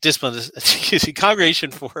divine discipline, excuse me, Congregation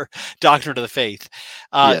for Doctrine of the Faith,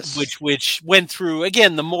 Yes. which went through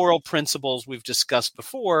again the moral principles we've discussed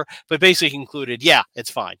before, but basically concluded, yeah, it's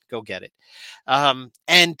fine, go get it.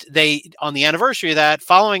 And they, on the anniversary of that,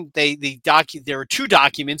 following there were two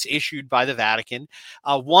documents issued by the Vatican,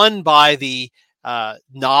 one by the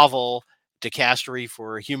novel Dicastery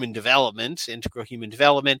for Human Development, Integral Human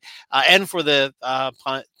Development, and for the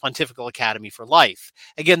Pontifical Academy for Life.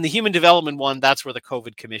 Again, the Human Development one, that's where the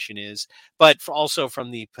COVID Commission is, but also from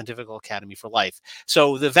the Pontifical Academy for Life.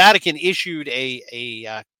 So the Vatican issued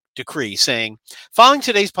a decree saying, following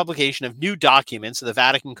today's publication of new documents of the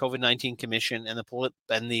Vatican COVID-19 Commission and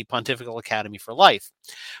the Pontifical Academy for Life,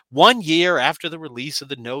 1 year after the release of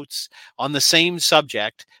the notes on the same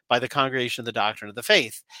subject by the Congregation of the Doctrine of the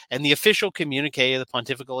Faith and the official communique of the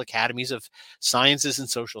Pontifical Academies of Sciences and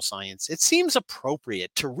Social Science, it seems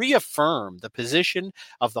appropriate to reaffirm the position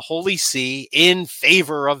of the Holy See in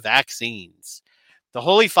favor of vaccines. The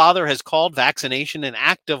Holy Father has called vaccination an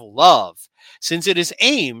act of love, since it is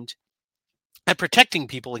aimed at protecting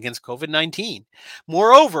people against COVID-19.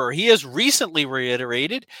 Moreover, he has recently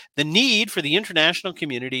reiterated the need for the international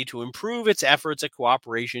community to improve its efforts at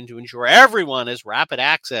cooperation to ensure everyone has rapid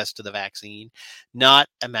access to the vaccine, not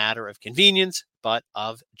a matter of convenience, but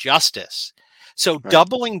of justice. So Right.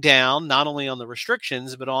 doubling down not only on the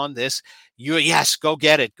restrictions, but on this, yes, go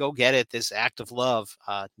get it, this act of love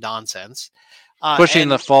nonsense. Pushing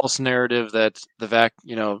And the false narrative that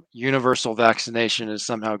universal vaccination is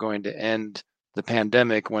somehow going to end the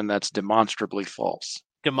pandemic when that's demonstrably false.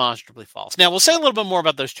 demonstrably false. Now, we'll say a little bit more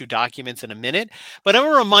about those two documents in a minute, but I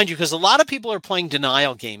want to remind you, because a lot of people are playing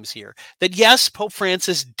denial games here, that yes, Pope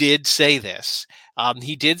Francis did say this.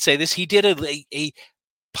 He did say this. He did a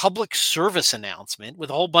public service announcement with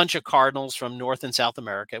a whole bunch of cardinals from North and South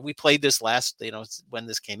America. We played this when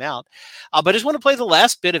this came out, but I just want to play the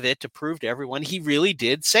last bit of it to prove to everyone he really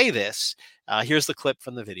did say this. Here's the clip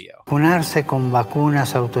from the video. Vacunarse con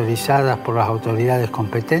vacunas autorizadas por las autoridades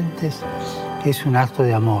competentes es un acto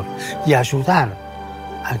de amor, y ayudar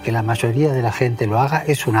a que la mayoría de la gente lo haga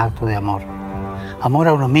es un acto de amor. Amor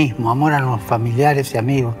a uno mismo, amor a los familiares y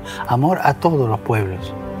amigos, amor a todos los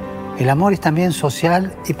pueblos. El amor es también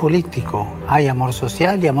social y político. Hay amor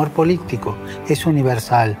social y amor político. Es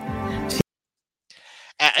universal.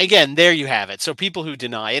 again, there you have it. So people who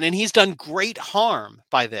deny it, and he's done great harm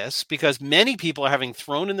by this because many people are having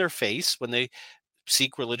thrown in their face when they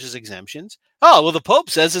seek religious exemptions. Oh, well, the Pope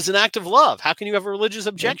says it's an act of love. How can you have a religious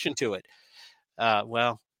Yep. objection to it?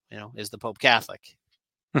 Well, is the Pope Catholic?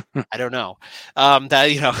 I don't know. That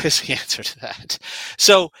is the answer to that.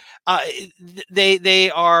 So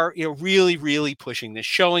they are really really pushing this,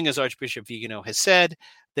 showing, as Archbishop Vigano has said,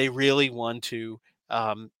 they really want to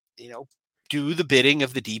do the bidding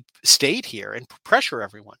of the deep state here and pressure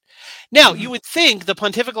everyone. Now, you would think the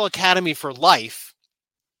Pontifical Academy for Life,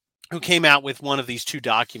 who came out with one of these two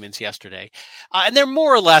documents yesterday. And they're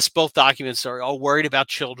more or less, both documents are all worried about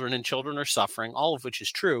children, and children are suffering, all of which is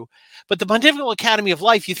true. But the Pontifical Academy of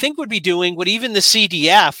Life, you think, would be doing what even the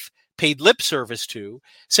CDF paid lip service to,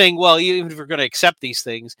 saying, well, even if we're going to accept these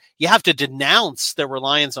things, you have to denounce their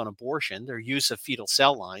reliance on abortion, their use of fetal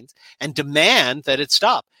cell lines, and demand that it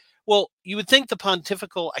stop. Well, you would think the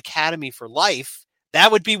Pontifical Academy for Life,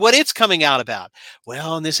 that would be what it's coming out about.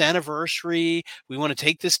 Well, on this anniversary, we want to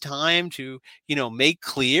take this time to, make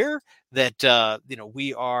clear that,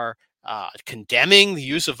 we are condemning the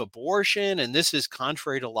use of abortion, and this is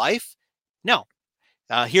contrary to life. No.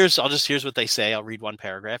 Here's what they say. I'll read one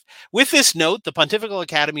paragraph. With this note, the Pontifical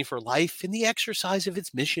Academy for Life, in the exercise of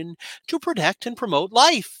its mission to protect and promote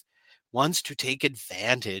life, wants to take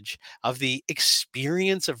advantage of the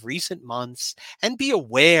experience of recent months and be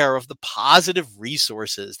aware of the positive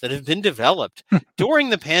resources that have been developed during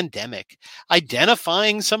the pandemic,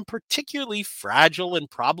 identifying some particularly fragile and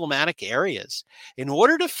problematic areas in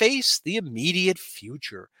order to face the immediate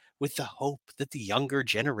future with the hope that the younger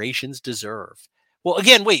generations deserve. Well,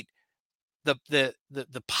 again, wait.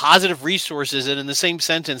 The positive resources, and in the same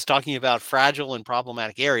sentence talking about fragile and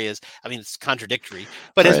problematic areas, I mean, it's contradictory,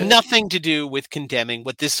 but has nothing to do with condemning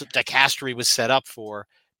what this dicastery was set up for,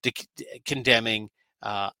 condemning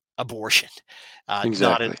abortion.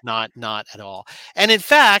 Exactly. Not at all. And in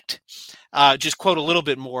fact, just quote a little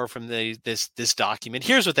bit more from this document.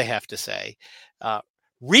 Here's what they have to say.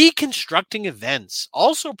 Reconstructing events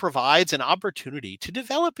also provides an opportunity to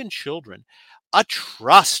develop in children a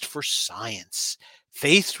trust for science.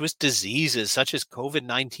 Faced with diseases such as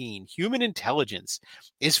COVID-19, human intelligence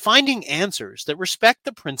is finding answers that respect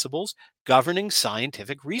the principles governing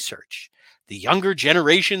scientific research. The younger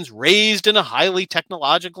generations raised in a highly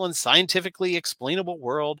technological and scientifically explainable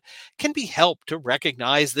world can be helped to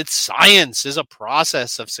recognize that science is a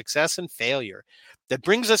process of success and failure that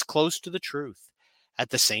brings us close to the truth. At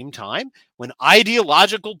the same time, when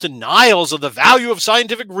ideological denials of the value of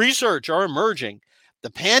scientific research are emerging, the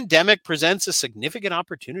pandemic presents a significant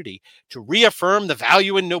opportunity to reaffirm the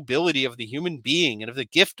value and nobility of the human being and of the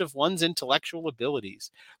gift of one's intellectual abilities.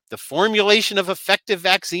 The formulation of effective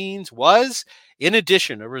vaccines was, in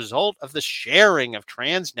addition, a result of the sharing of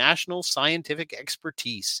transnational scientific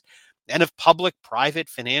expertise and of public-private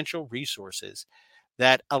financial resources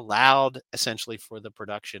that allowed essentially for the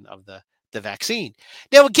production of the vaccine.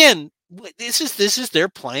 Now, again, this is they're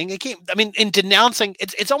playing a game. I mean, in denouncing,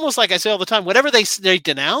 it's almost like I say all the time, whatever they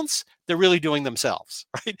denounce, they're really doing themselves,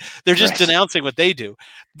 right? They're just denouncing what they do.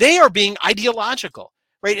 They are being ideological,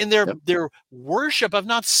 right? In their worship of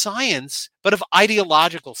not science, but of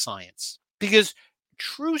ideological science. Because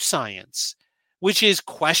true science, which is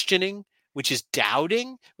questioning, which is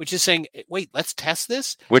doubting, which is saying, wait, let's test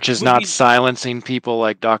this. Which is not silencing people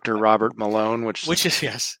like Dr. Robert Malone, which is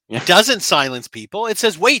yes. It doesn't silence people. It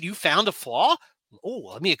says, wait, you found a flaw?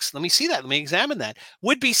 Oh, let me see that. Let me examine that.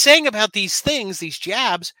 Would be saying about these things, these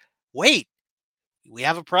jabs, wait, we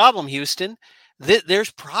have a problem, Houston.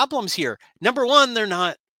 There's problems here. Number one, they're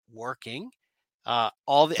not working.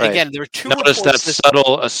 Again, there are two. Notice that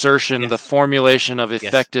subtle assertion, the formulation of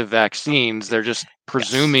effective vaccines. They're just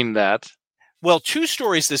presuming that. Well, two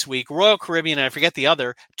stories this week, Royal Caribbean, and I forget the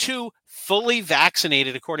other, two fully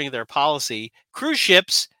vaccinated, according to their policy, cruise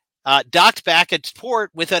ships docked back at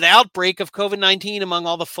port with an outbreak of COVID-19 among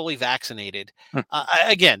all the fully vaccinated.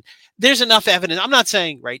 Again, there's enough evidence. I'm not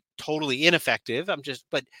saying, totally ineffective.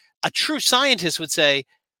 But a true scientist would say,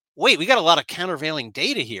 wait, we got a lot of countervailing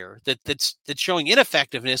data here that's showing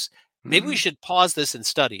ineffectiveness. Maybe we should pause this and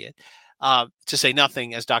study it. To say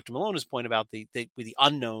nothing, as Dr. Malone has pointed out, the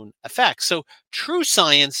unknown effects. So true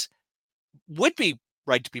science would be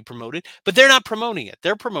right to be promoted, but they're not promoting it.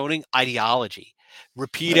 They're promoting ideology.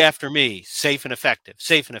 Repeat after me, safe and effective,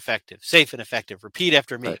 safe and effective, safe and effective. Repeat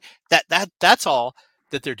after me. That's all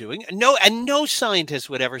that they're doing. No scientist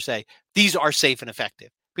would ever say these are safe and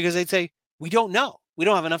effective, because they'd say, we don't know. We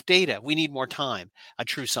don't have enough data. We need more time, a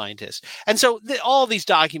true scientist. And so all these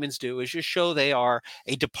documents do is just show they are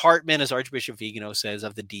a department, as Archbishop Vigano says,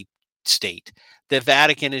 of the deep state. The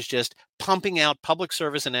Vatican is just pumping out public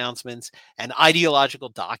service announcements and ideological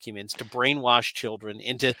documents to brainwash children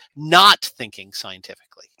into not thinking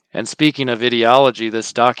scientifically. And speaking of ideology,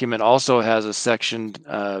 this document also has a section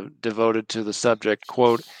devoted to the subject,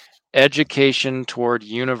 quote, education toward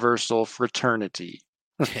universal fraternity.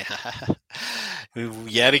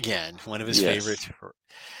 Yet again, one of his Yes. favorites.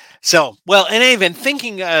 So, well, and even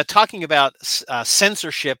talking about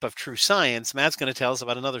censorship of true science, Matt's going to tell us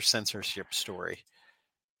about another censorship story.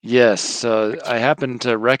 Yes, I happen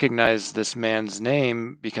to recognize this man's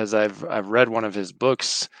name because I've read one of his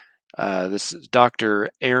books. This is Dr.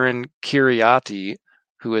 Aaron Kheriaty,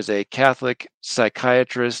 who is a Catholic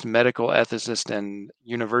psychiatrist, medical ethicist, and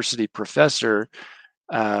university professor,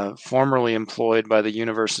 formerly employed by the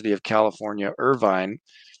University of California, Irvine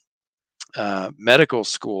Medical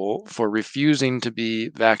School for refusing to be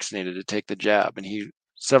vaccinated, to take the jab. And he,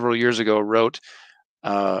 several years ago, wrote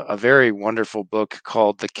a very wonderful book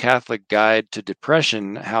called The Catholic Guide to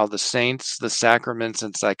Depression, How the Saints, the Sacraments,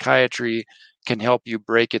 and Psychiatry can help you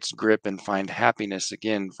break its grip and find happiness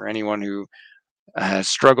again. For anyone who has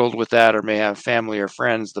struggled with that or may have family or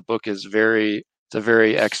friends, the book is it's a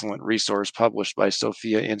very excellent resource, published by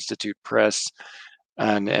Sophia Institute Press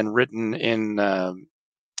and written in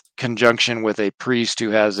conjunction with a priest who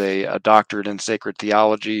has a doctorate in sacred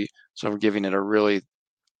theology. So we're giving it a really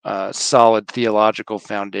solid theological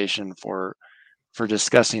foundation for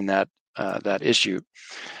discussing that issue.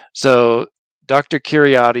 So Dr.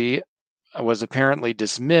 Kheriaty was apparently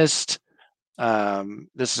dismissed.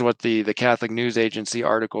 This is what the Catholic News Agency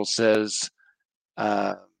article says.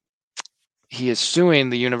 He is suing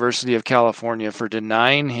the University of California for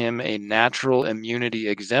denying him a natural immunity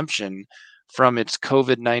exemption from its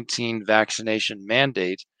COVID-19 vaccination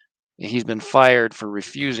mandate. He's been fired for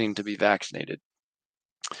refusing to be vaccinated.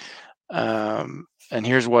 And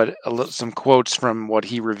here's some quotes from what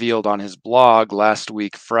he revealed on his blog last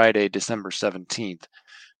week, Friday, December 17th.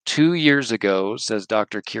 2 years ago, says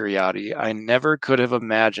Dr. Kheriaty, I never could have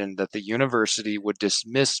imagined that the university would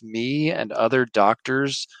dismiss me and other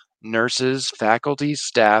doctors, nurses, faculty,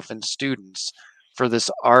 staff, and students for this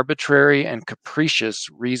arbitrary and capricious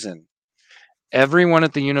reason. Everyone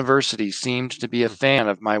at the university seemed to be a fan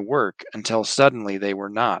of my work until suddenly they were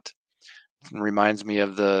not. It reminds me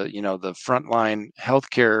of the frontline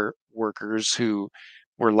healthcare workers who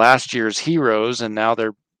were last year's heroes, and now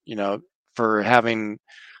they're, for having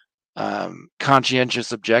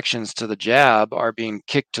conscientious objections to the jab, are being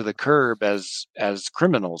kicked to the curb as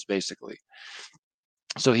criminals, basically.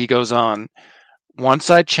 So he goes on, once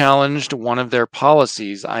I challenged one of their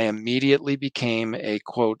policies, I immediately became a,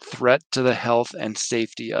 quote, threat to the health and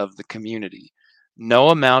safety of the community. No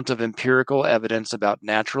amount of empirical evidence about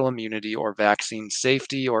natural immunity or vaccine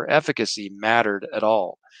safety or efficacy mattered at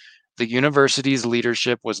all. The university's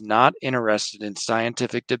leadership was not interested in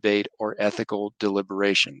scientific debate or ethical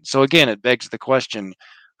deliberation. So again, it begs the question,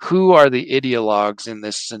 who are the ideologues in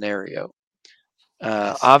this scenario?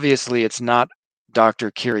 Obviously, it's not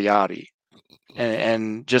Dr. Kheriaty.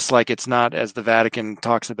 And just like it's not, as the Vatican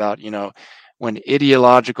talks about, when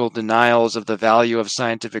ideological denials of the value of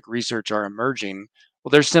scientific research are emerging, well,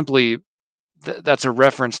 there's simply, that's a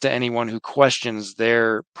reference to anyone who questions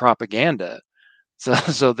their propaganda.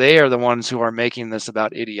 So they are the ones who are making this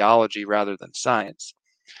about ideology rather than science.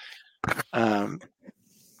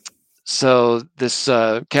 So this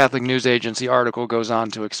Catholic News Agency article goes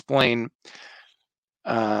on to explain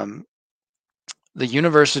the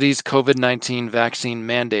university's COVID-19 vaccine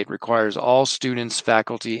mandate requires all students,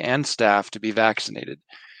 faculty, and staff to be vaccinated.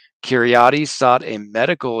 Kheriaty sought a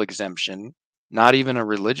medical exemption, not even a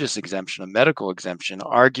religious exemption, a medical exemption,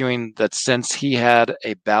 arguing that since he had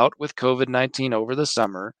a bout with COVID-19 over the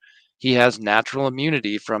summer, he has natural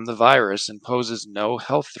immunity from the virus and poses no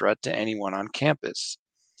health threat to anyone on campus.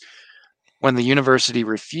 When the university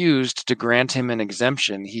refused to grant him an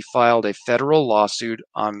exemption, he filed a federal lawsuit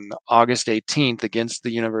on August 18th against the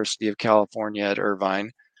University of California at Irvine,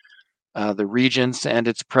 the regents and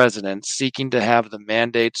its president, seeking to have the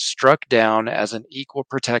mandate struck down as an equal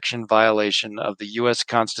protection violation of the U.S.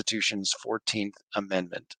 Constitution's 14th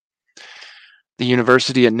Amendment. The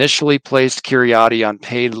university initially placed Kheriaty on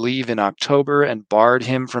paid leave in October and barred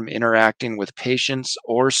him from interacting with patients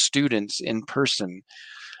or students in person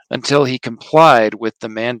until he complied with the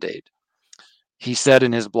mandate. He said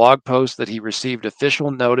in his blog post that he received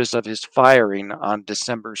official notice of his firing on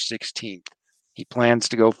December 16th. He plans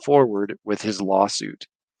to go forward with his lawsuit.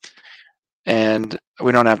 And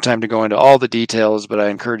we don't have time to go into all the details, but I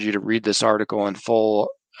encourage you to read this article in full.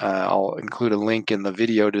 I'll include a link in the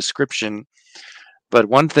video description. But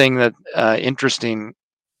one thing that interesting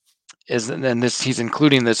and this he's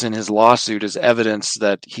including this in his lawsuit as evidence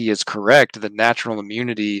that he is correct that natural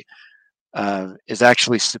immunity is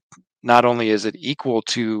actually, not only is it equal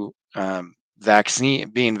to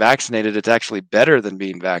being vaccinated, it's actually better than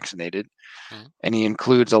being vaccinated. Mhm. And he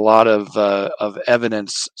includes a lot of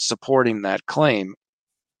evidence supporting that claim.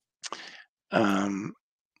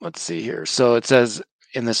 Let's see here. So it says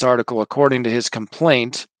in this article, according to his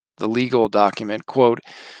complaint, the legal document, quote,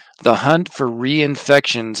 the hunt for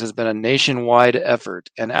reinfections has been a nationwide effort,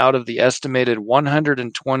 and out of the estimated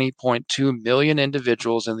 120.2 million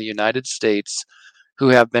individuals in the United States who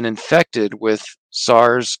have been infected with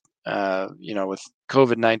SARS, with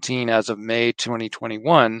COVID-19 as of May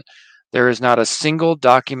 2021, there is not a single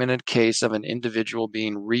documented case of an individual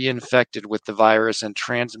being reinfected with the virus and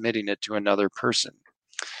transmitting it to another person.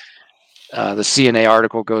 The CNA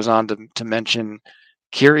article goes on to mention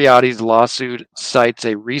Kiryati's lawsuit cites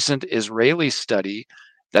a recent Israeli study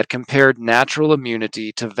that compared natural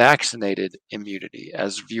immunity to vaccinated immunity.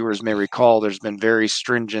 As viewers may recall, there's been very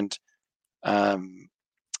stringent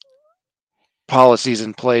policies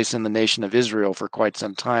in place in the nation of Israel for quite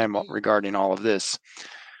some time regarding all of this.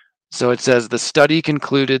 So it says the study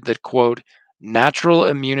concluded that, quote, natural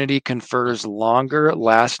immunity confers longer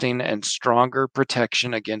lasting and stronger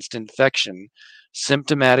protection against infection,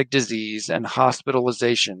 symptomatic disease, and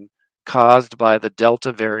hospitalization caused by the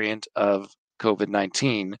Delta variant of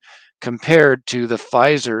COVID-19 compared to the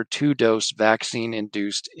Pfizer 2-dose vaccine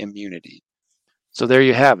induced immunity. So there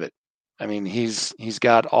you have it. I mean, he's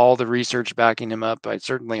got all the research backing him up. I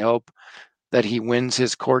certainly hope that he wins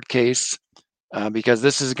his court case because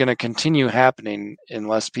this is going to continue happening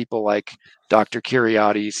unless people like Dr.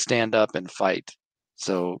 Kiryati stand up and fight.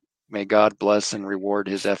 So may God bless and reward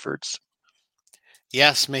his efforts.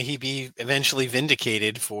 Yes, may he be eventually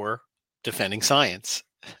vindicated for defending science.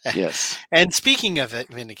 Yes. And speaking of it,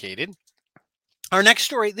 vindicated, our next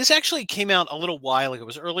story, this actually came out a little while ago. It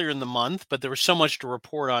was earlier in the month, but there was so much to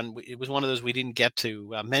report on. It was one of those we didn't get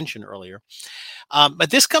to mention earlier. But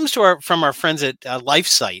this comes from our friends at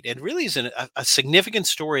LifeSite. It really is a significant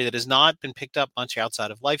story that has not been picked up much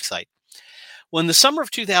outside of LifeSite. Well, in the summer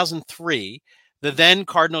of 2003, the then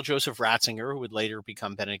Cardinal Joseph Ratzinger, who would later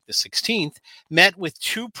become Benedict XVI, met with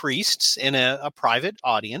two priests in a private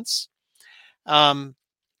audience. And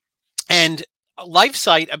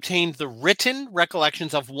LifeSite obtained the written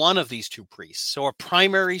recollections of one of these two priests. So a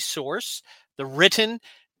primary source, the written,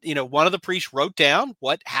 one of the priests wrote down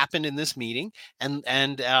what happened in this meeting, and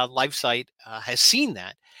LifeSite has seen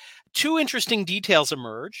that. Two interesting details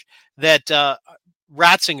emerge that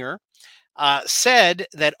Ratzinger said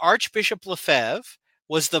that Archbishop Lefebvre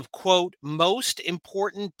was the, quote, most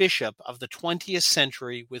important bishop of the 20th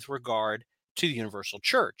century with regard to the Universal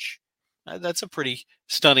Church. That's a pretty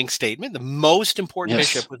stunning statement. The most important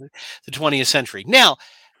bishop of the 20th century. Now,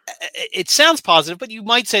 it sounds positive, but you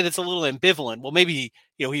might say that's a little ambivalent. Well, maybe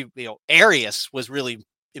Arius was really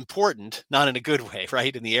important, not in a good way,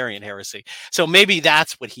 right? In the Arian heresy. So maybe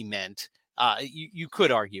that's what he meant. You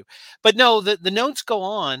could argue, but no. The notes go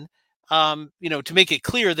on, to make it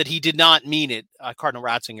clear that he did not mean it, Cardinal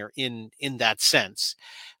Ratzinger, in that sense.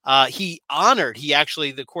 He actually,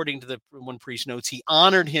 according to the one priest notes, he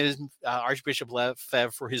honored his Archbishop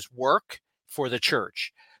Lefebvre for his work for the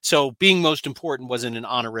church. So being most important was in an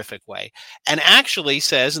honorific way. And actually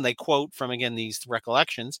says, and they quote from, again, these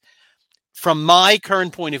recollections, from my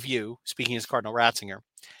current point of view, speaking as Cardinal Ratzinger,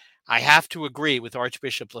 I have to agree with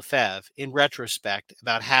Archbishop Lefebvre in retrospect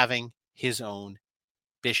about having his own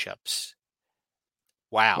bishops.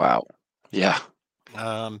 Wow. Yeah.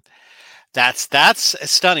 That's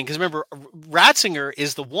stunning, because remember, Ratzinger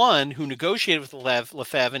is the one who negotiated with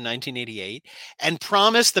Lefebvre in 1988 and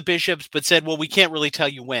promised the bishops, but said, well, we can't really tell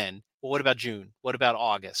you when. Well, what about June? What about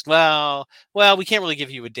August? Well, we can't really give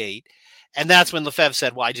you a date. And that's when Lefebvre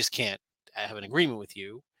said, well, I just can't have an agreement with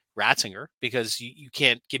you, Ratzinger, because you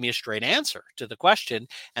can't give me a straight answer to the question.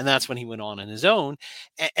 And that's when he went on his own.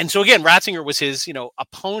 And so again, Ratzinger was his,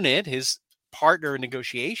 opponent, his partner in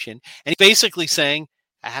negotiation. And he's basically saying,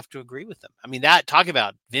 I have to agree with them. I mean, that, talk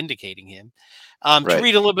about vindicating him. Right. To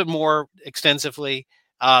read a little bit more extensively,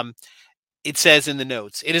 it says in the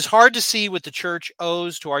notes, it is hard to see what the church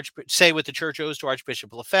owes to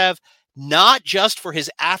Archbishop Lefebvre, not just for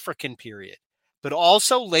his African period, but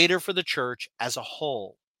also later for the church as a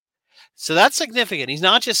whole. So that's significant. He's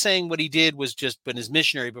not just saying what he did was just been his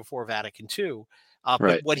missionary before Vatican II,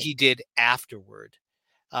 but what he did afterward.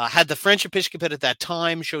 Had the French episcopate at that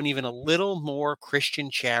time shown even a little more Christian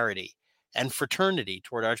charity and fraternity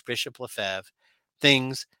toward Archbishop Lefebvre,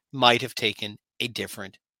 things might have taken a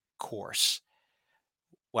different course.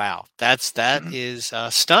 Wow, that is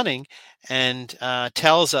stunning, and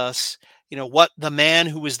tells us, what the man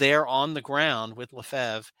who was there on the ground with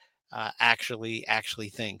Lefebvre actually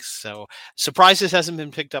thinks. So surprised this hasn't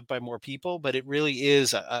been picked up by more people, but it really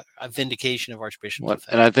is a vindication of Archbishop And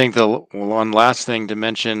Lefebvre. I think the one last thing to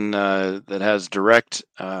mention that has re-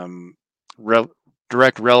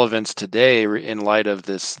 direct relevance today in light of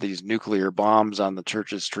these nuclear bombs on the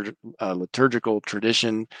church's liturgical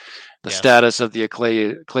tradition, the Yes. status of the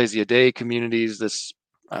Ecclesia Dei communities. This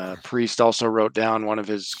priest also wrote down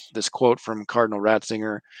this quote from Cardinal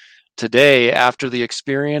Ratzinger. Today, after the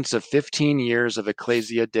experience of 15 years of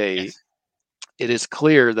Ecclesia Dei, Yes. it is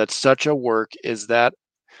clear that such a work as that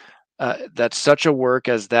of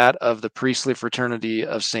the priestly fraternity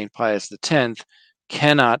of St. Pius X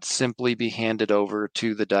cannot simply be handed over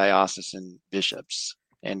to the diocesan bishops.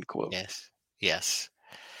 End quote. Yes. Yes.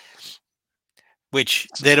 Which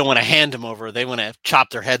they don't want to hand them over. They want to chop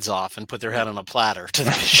their heads off and put their head on a platter to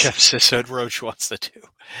the bishops. Is what Roche wants to do.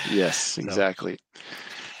 Yes, So, exactly.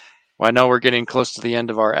 Well, I know we're getting close to the end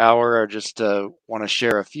of our hour. I just want to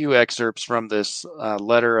share a few excerpts from this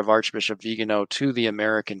letter of Archbishop Vigano to the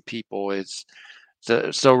American people. It's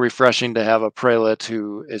so refreshing to have a prelate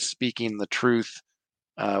who is speaking the truth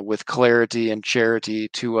with clarity and charity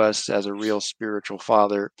to us as a real spiritual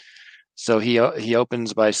father. So he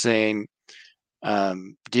opens by saying,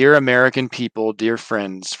 "Dear American people, dear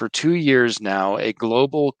friends, for 2 years now, a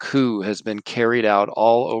global coup has been carried out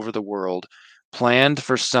all over the world, planned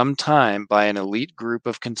for some time by an elite group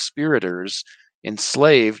of conspirators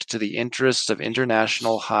enslaved to the interests of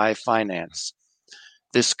international high finance.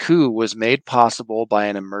 This coup was made possible by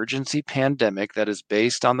an emergency pandemic that is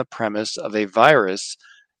based on the premise of a virus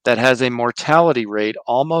that has a mortality rate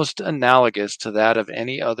almost analogous to that of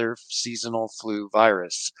any other seasonal flu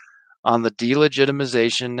virus, on the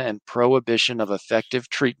delegitimization and prohibition of effective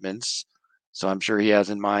treatments." So I'm sure he has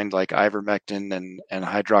in mind like ivermectin and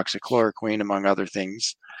hydroxychloroquine, among other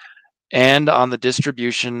things, "and on the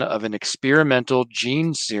distribution of an experimental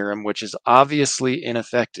gene serum which is obviously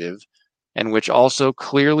ineffective and which also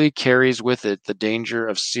clearly carries with it the danger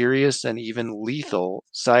of serious and even lethal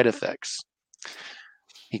side effects."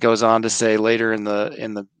 He goes on to say later in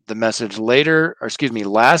the message,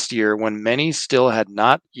 last year, when many still had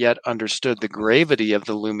not yet understood the gravity of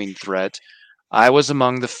the looming threat, I was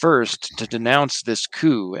among the first to denounce this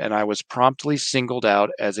coup, and I was promptly singled out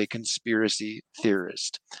as a conspiracy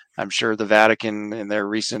theorist. I'm sure the Vatican, in their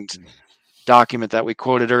recent document that we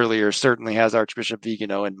quoted earlier, certainly has Archbishop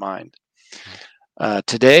Vigano in mind.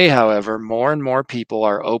 Today, however, more and more people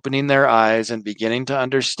are opening their eyes and beginning to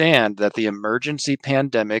understand that the emergency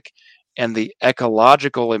pandemic and the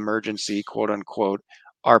ecological emergency, quote unquote,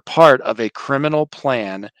 are part of a criminal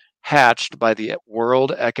plan hatched by the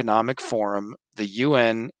World Economic Forum, the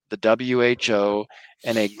UN, the WHO,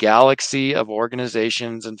 and a galaxy of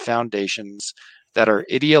organizations and foundations that are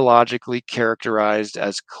ideologically characterized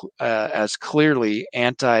as clearly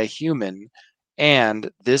anti-human,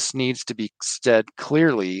 and this needs to be said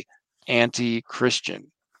clearly,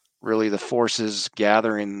 anti-Christian. Really, the forces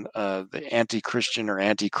gathering, the anti-Christian or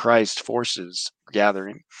anti-Christ forces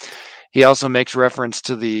gathering. He also makes reference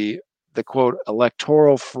to the quote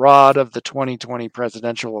electoral fraud of the 2020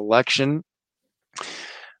 presidential election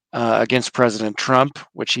against President Trump,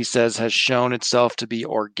 which he says has shown itself to be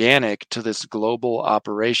organic to this global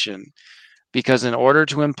operation, because in order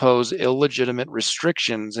to impose illegitimate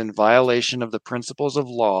restrictions in violation of the principles of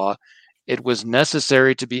law, it was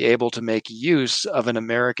necessary to be able to make use of an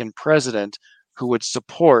American president who would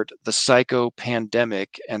support the psycho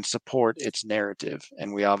pandemic and support its narrative.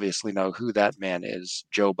 And we obviously know who that man is,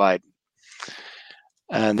 Joe Biden.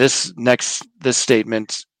 And this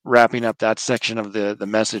statement, wrapping up that section of the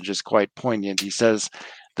message, is quite poignant. He says,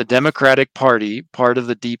 "The Democratic Party, part of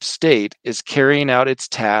the deep state, is carrying out its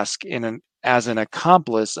task as an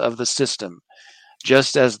accomplice of the system,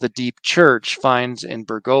 just as the deep church finds in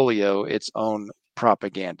Bergoglio its own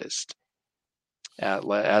propagandist."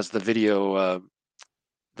 As the video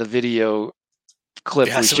clip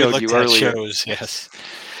we yes, we showed looked you at earlier. shows. Yes.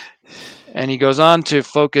 And he goes on to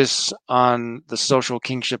focus on the social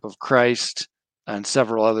kingship of Christ and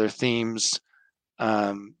several other themes.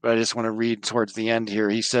 But I just want to read towards the end here.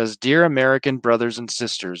 He says, "Dear American brothers and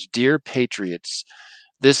sisters, dear patriots,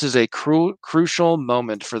 this is a crucial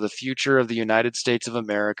moment for the future of the United States of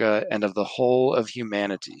America and of the whole of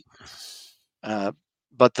humanity. Uh,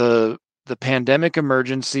 but the pandemic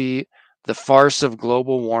emergency, the farce of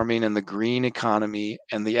global warming and the green economy,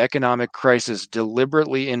 and the economic crisis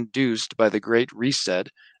deliberately induced by the Great Reset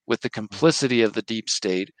with the complicity of the deep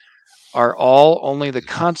state are all only the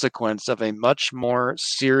consequence of a much more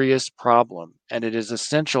serious problem, and it is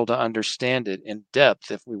essential to understand it in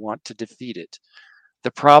depth if we want to defeat it.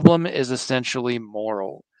 The problem is essentially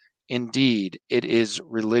moral. Indeed, it is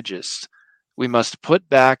religious. We must put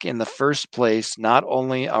back in the first place not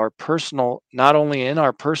only in our personal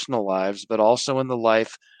lives, but also in the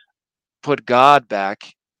life, put God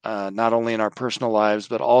back, not only in our personal lives,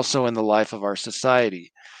 but also in the life of our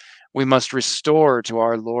society. We must restore to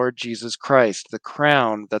our Lord Jesus Christ the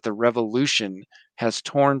crown that the revolution has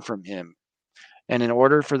torn from him. And in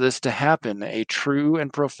order for this to happen, a true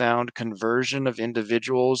and profound conversion of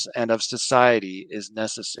individuals and of society is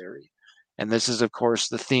necessary. And this is, of course,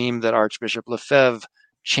 the theme that Archbishop Lefebvre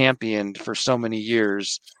championed for so many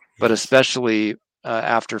years, but Yes. especially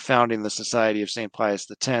after founding the Society of St. Pius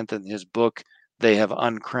X and his book, They Have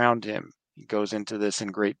Uncrowned Him. He goes into this in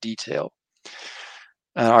great detail.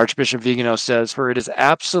 Archbishop Vigano says, "For it is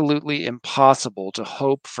absolutely impossible to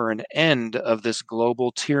hope for an end of this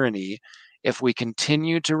global tyranny if we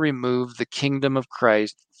continue to remove the kingdom of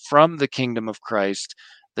Christ from the kingdom of Christ,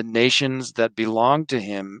 the nations that belong to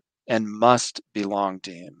him and must belong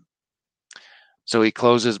to him." So he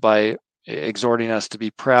closes by exhorting us to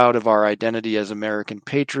be proud of our identity as American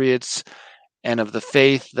patriots and of the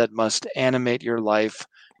faith that must animate your life.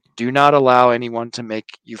 Do not allow anyone to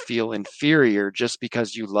make you feel inferior just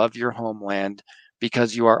because you love your homeland,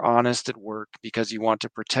 because you are honest at work, because you want to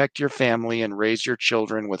protect your family and raise your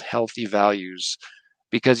children with healthy values,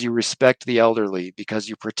 because you respect the elderly, because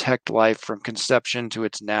you protect life from conception to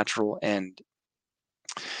its natural end.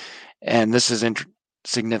 And this is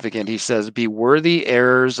significant. He says, "Be worthy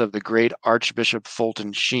heirs of the great Archbishop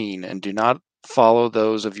Fulton Sheen, and do not follow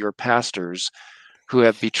those of your pastors who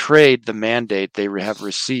have betrayed the mandate they have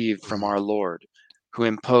received from our Lord, who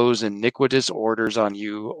impose iniquitous orders on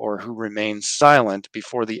you, or who remain silent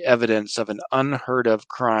before the evidence of an unheard of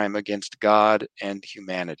crime against God and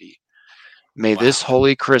humanity. May this Wow.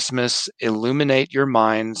 holy Christmas illuminate your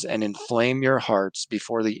minds and inflame your hearts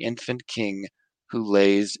before the infant King who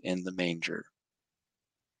lays in the manger."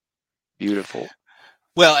 Beautiful.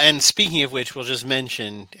 Well, and speaking of which, we'll just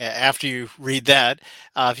mention after you read that,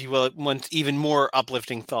 if you will, want even more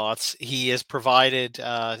uplifting thoughts, he has provided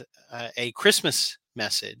a Christmas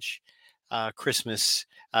message, Christmas,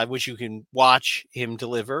 which you can watch him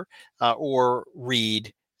deliver or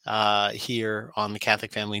read here on the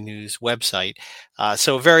Catholic Family News website.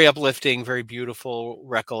 So very uplifting, very beautiful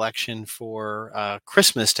recollection for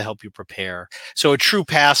Christmas to help you prepare. So a true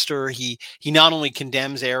pastor, he not only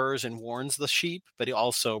condemns errors and warns the sheep, but he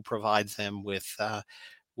also provides them with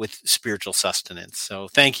spiritual sustenance. So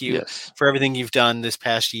thank you Yes, for everything you've done this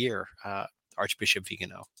past year, Archbishop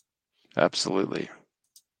Vigano. absolutely.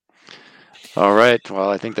 All right. Well,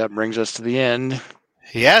 I think that brings us to the end.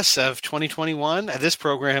 Yes, of 2021, this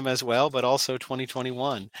program as well, but also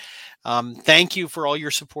 2021. Thank you for all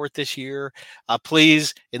your support this year.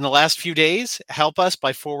 Please, in the last few days, help us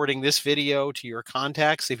by forwarding this video to your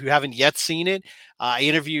contacts. If you haven't yet seen it, I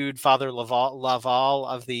interviewed Father Laval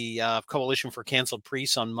of the Coalition for Canceled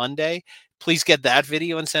Priests on Monday. Please get that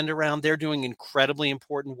video and send it around. They're doing incredibly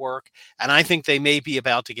important work, and I think they may be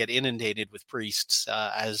about to get inundated with priests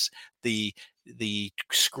as the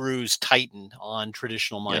screws tighten on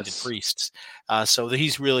traditional minded Yes. priests. So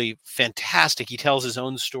he's really fantastic. He tells his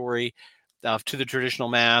own story to the traditional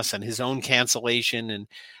mass and his own cancellation, and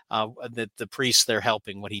the priests they're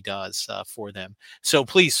helping what he does for them. So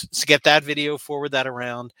please get that video, forward that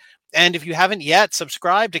around. And if you haven't yet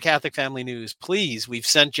subscribed to Catholic Family News, please, we've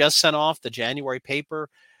just sent off the January paper,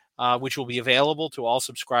 which will be available to all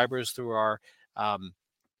subscribers through our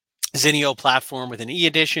Zinio platform with an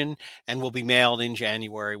e-edition, and will be mailed in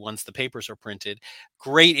January once the papers are printed.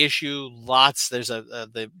 Great issue, lots. There's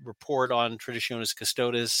the report on Traditionis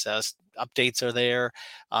Custodes, updates are there,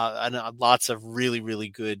 and lots of really, really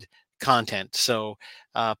good content. So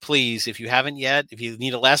please, if you haven't yet, if you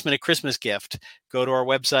need a last minute Christmas gift, go to our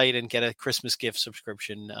website and get a Christmas gift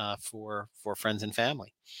subscription for friends and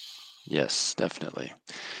family. Yes, definitely.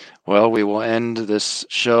 Well, we will end this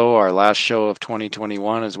show, our last show of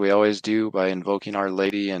 2021, as we always do, by invoking Our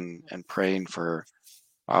Lady and praying for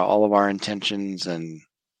all of our intentions and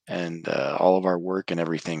all of our work and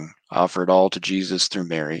everything. Offer it all to Jesus through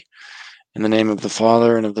Mary. In the name of the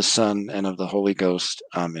Father, and of the Son, and of the Holy Ghost.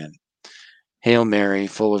 Amen. Hail Mary,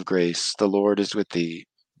 full of grace, the Lord is with thee.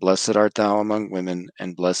 Blessed art thou among women,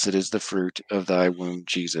 and blessed is the fruit of thy womb,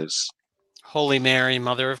 Jesus. Holy Mary,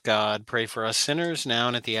 Mother of God, pray for us sinners, now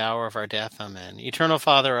and at the hour of our death. Amen. Eternal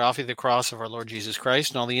Father, I offer you the cross of our Lord Jesus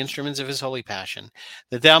Christ and all the instruments of his holy passion,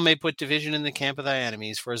 that thou may put division in the camp of thy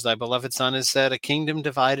enemies. For as thy beloved Son has said, a kingdom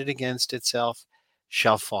divided against itself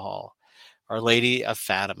shall fall. Our Lady of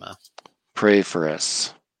Fatima. Pray for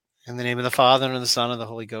us. In the name of the Father, and of the Son, and of the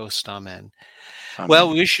Holy Ghost. Amen. Amen. Well,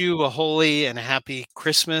 we wish you a holy and happy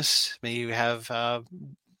Christmas. May you have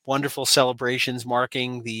wonderful celebrations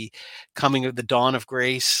marking the coming of the dawn of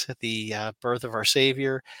grace, the birth of our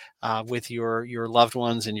Savior, with your loved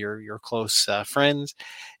ones and your close friends.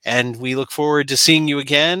 And we look forward to seeing you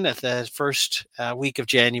again at the first week of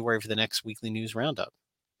January for the next weekly news roundup.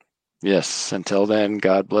 Yes. Until then,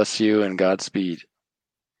 God bless you and Godspeed.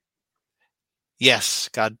 Yes,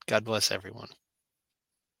 God bless everyone.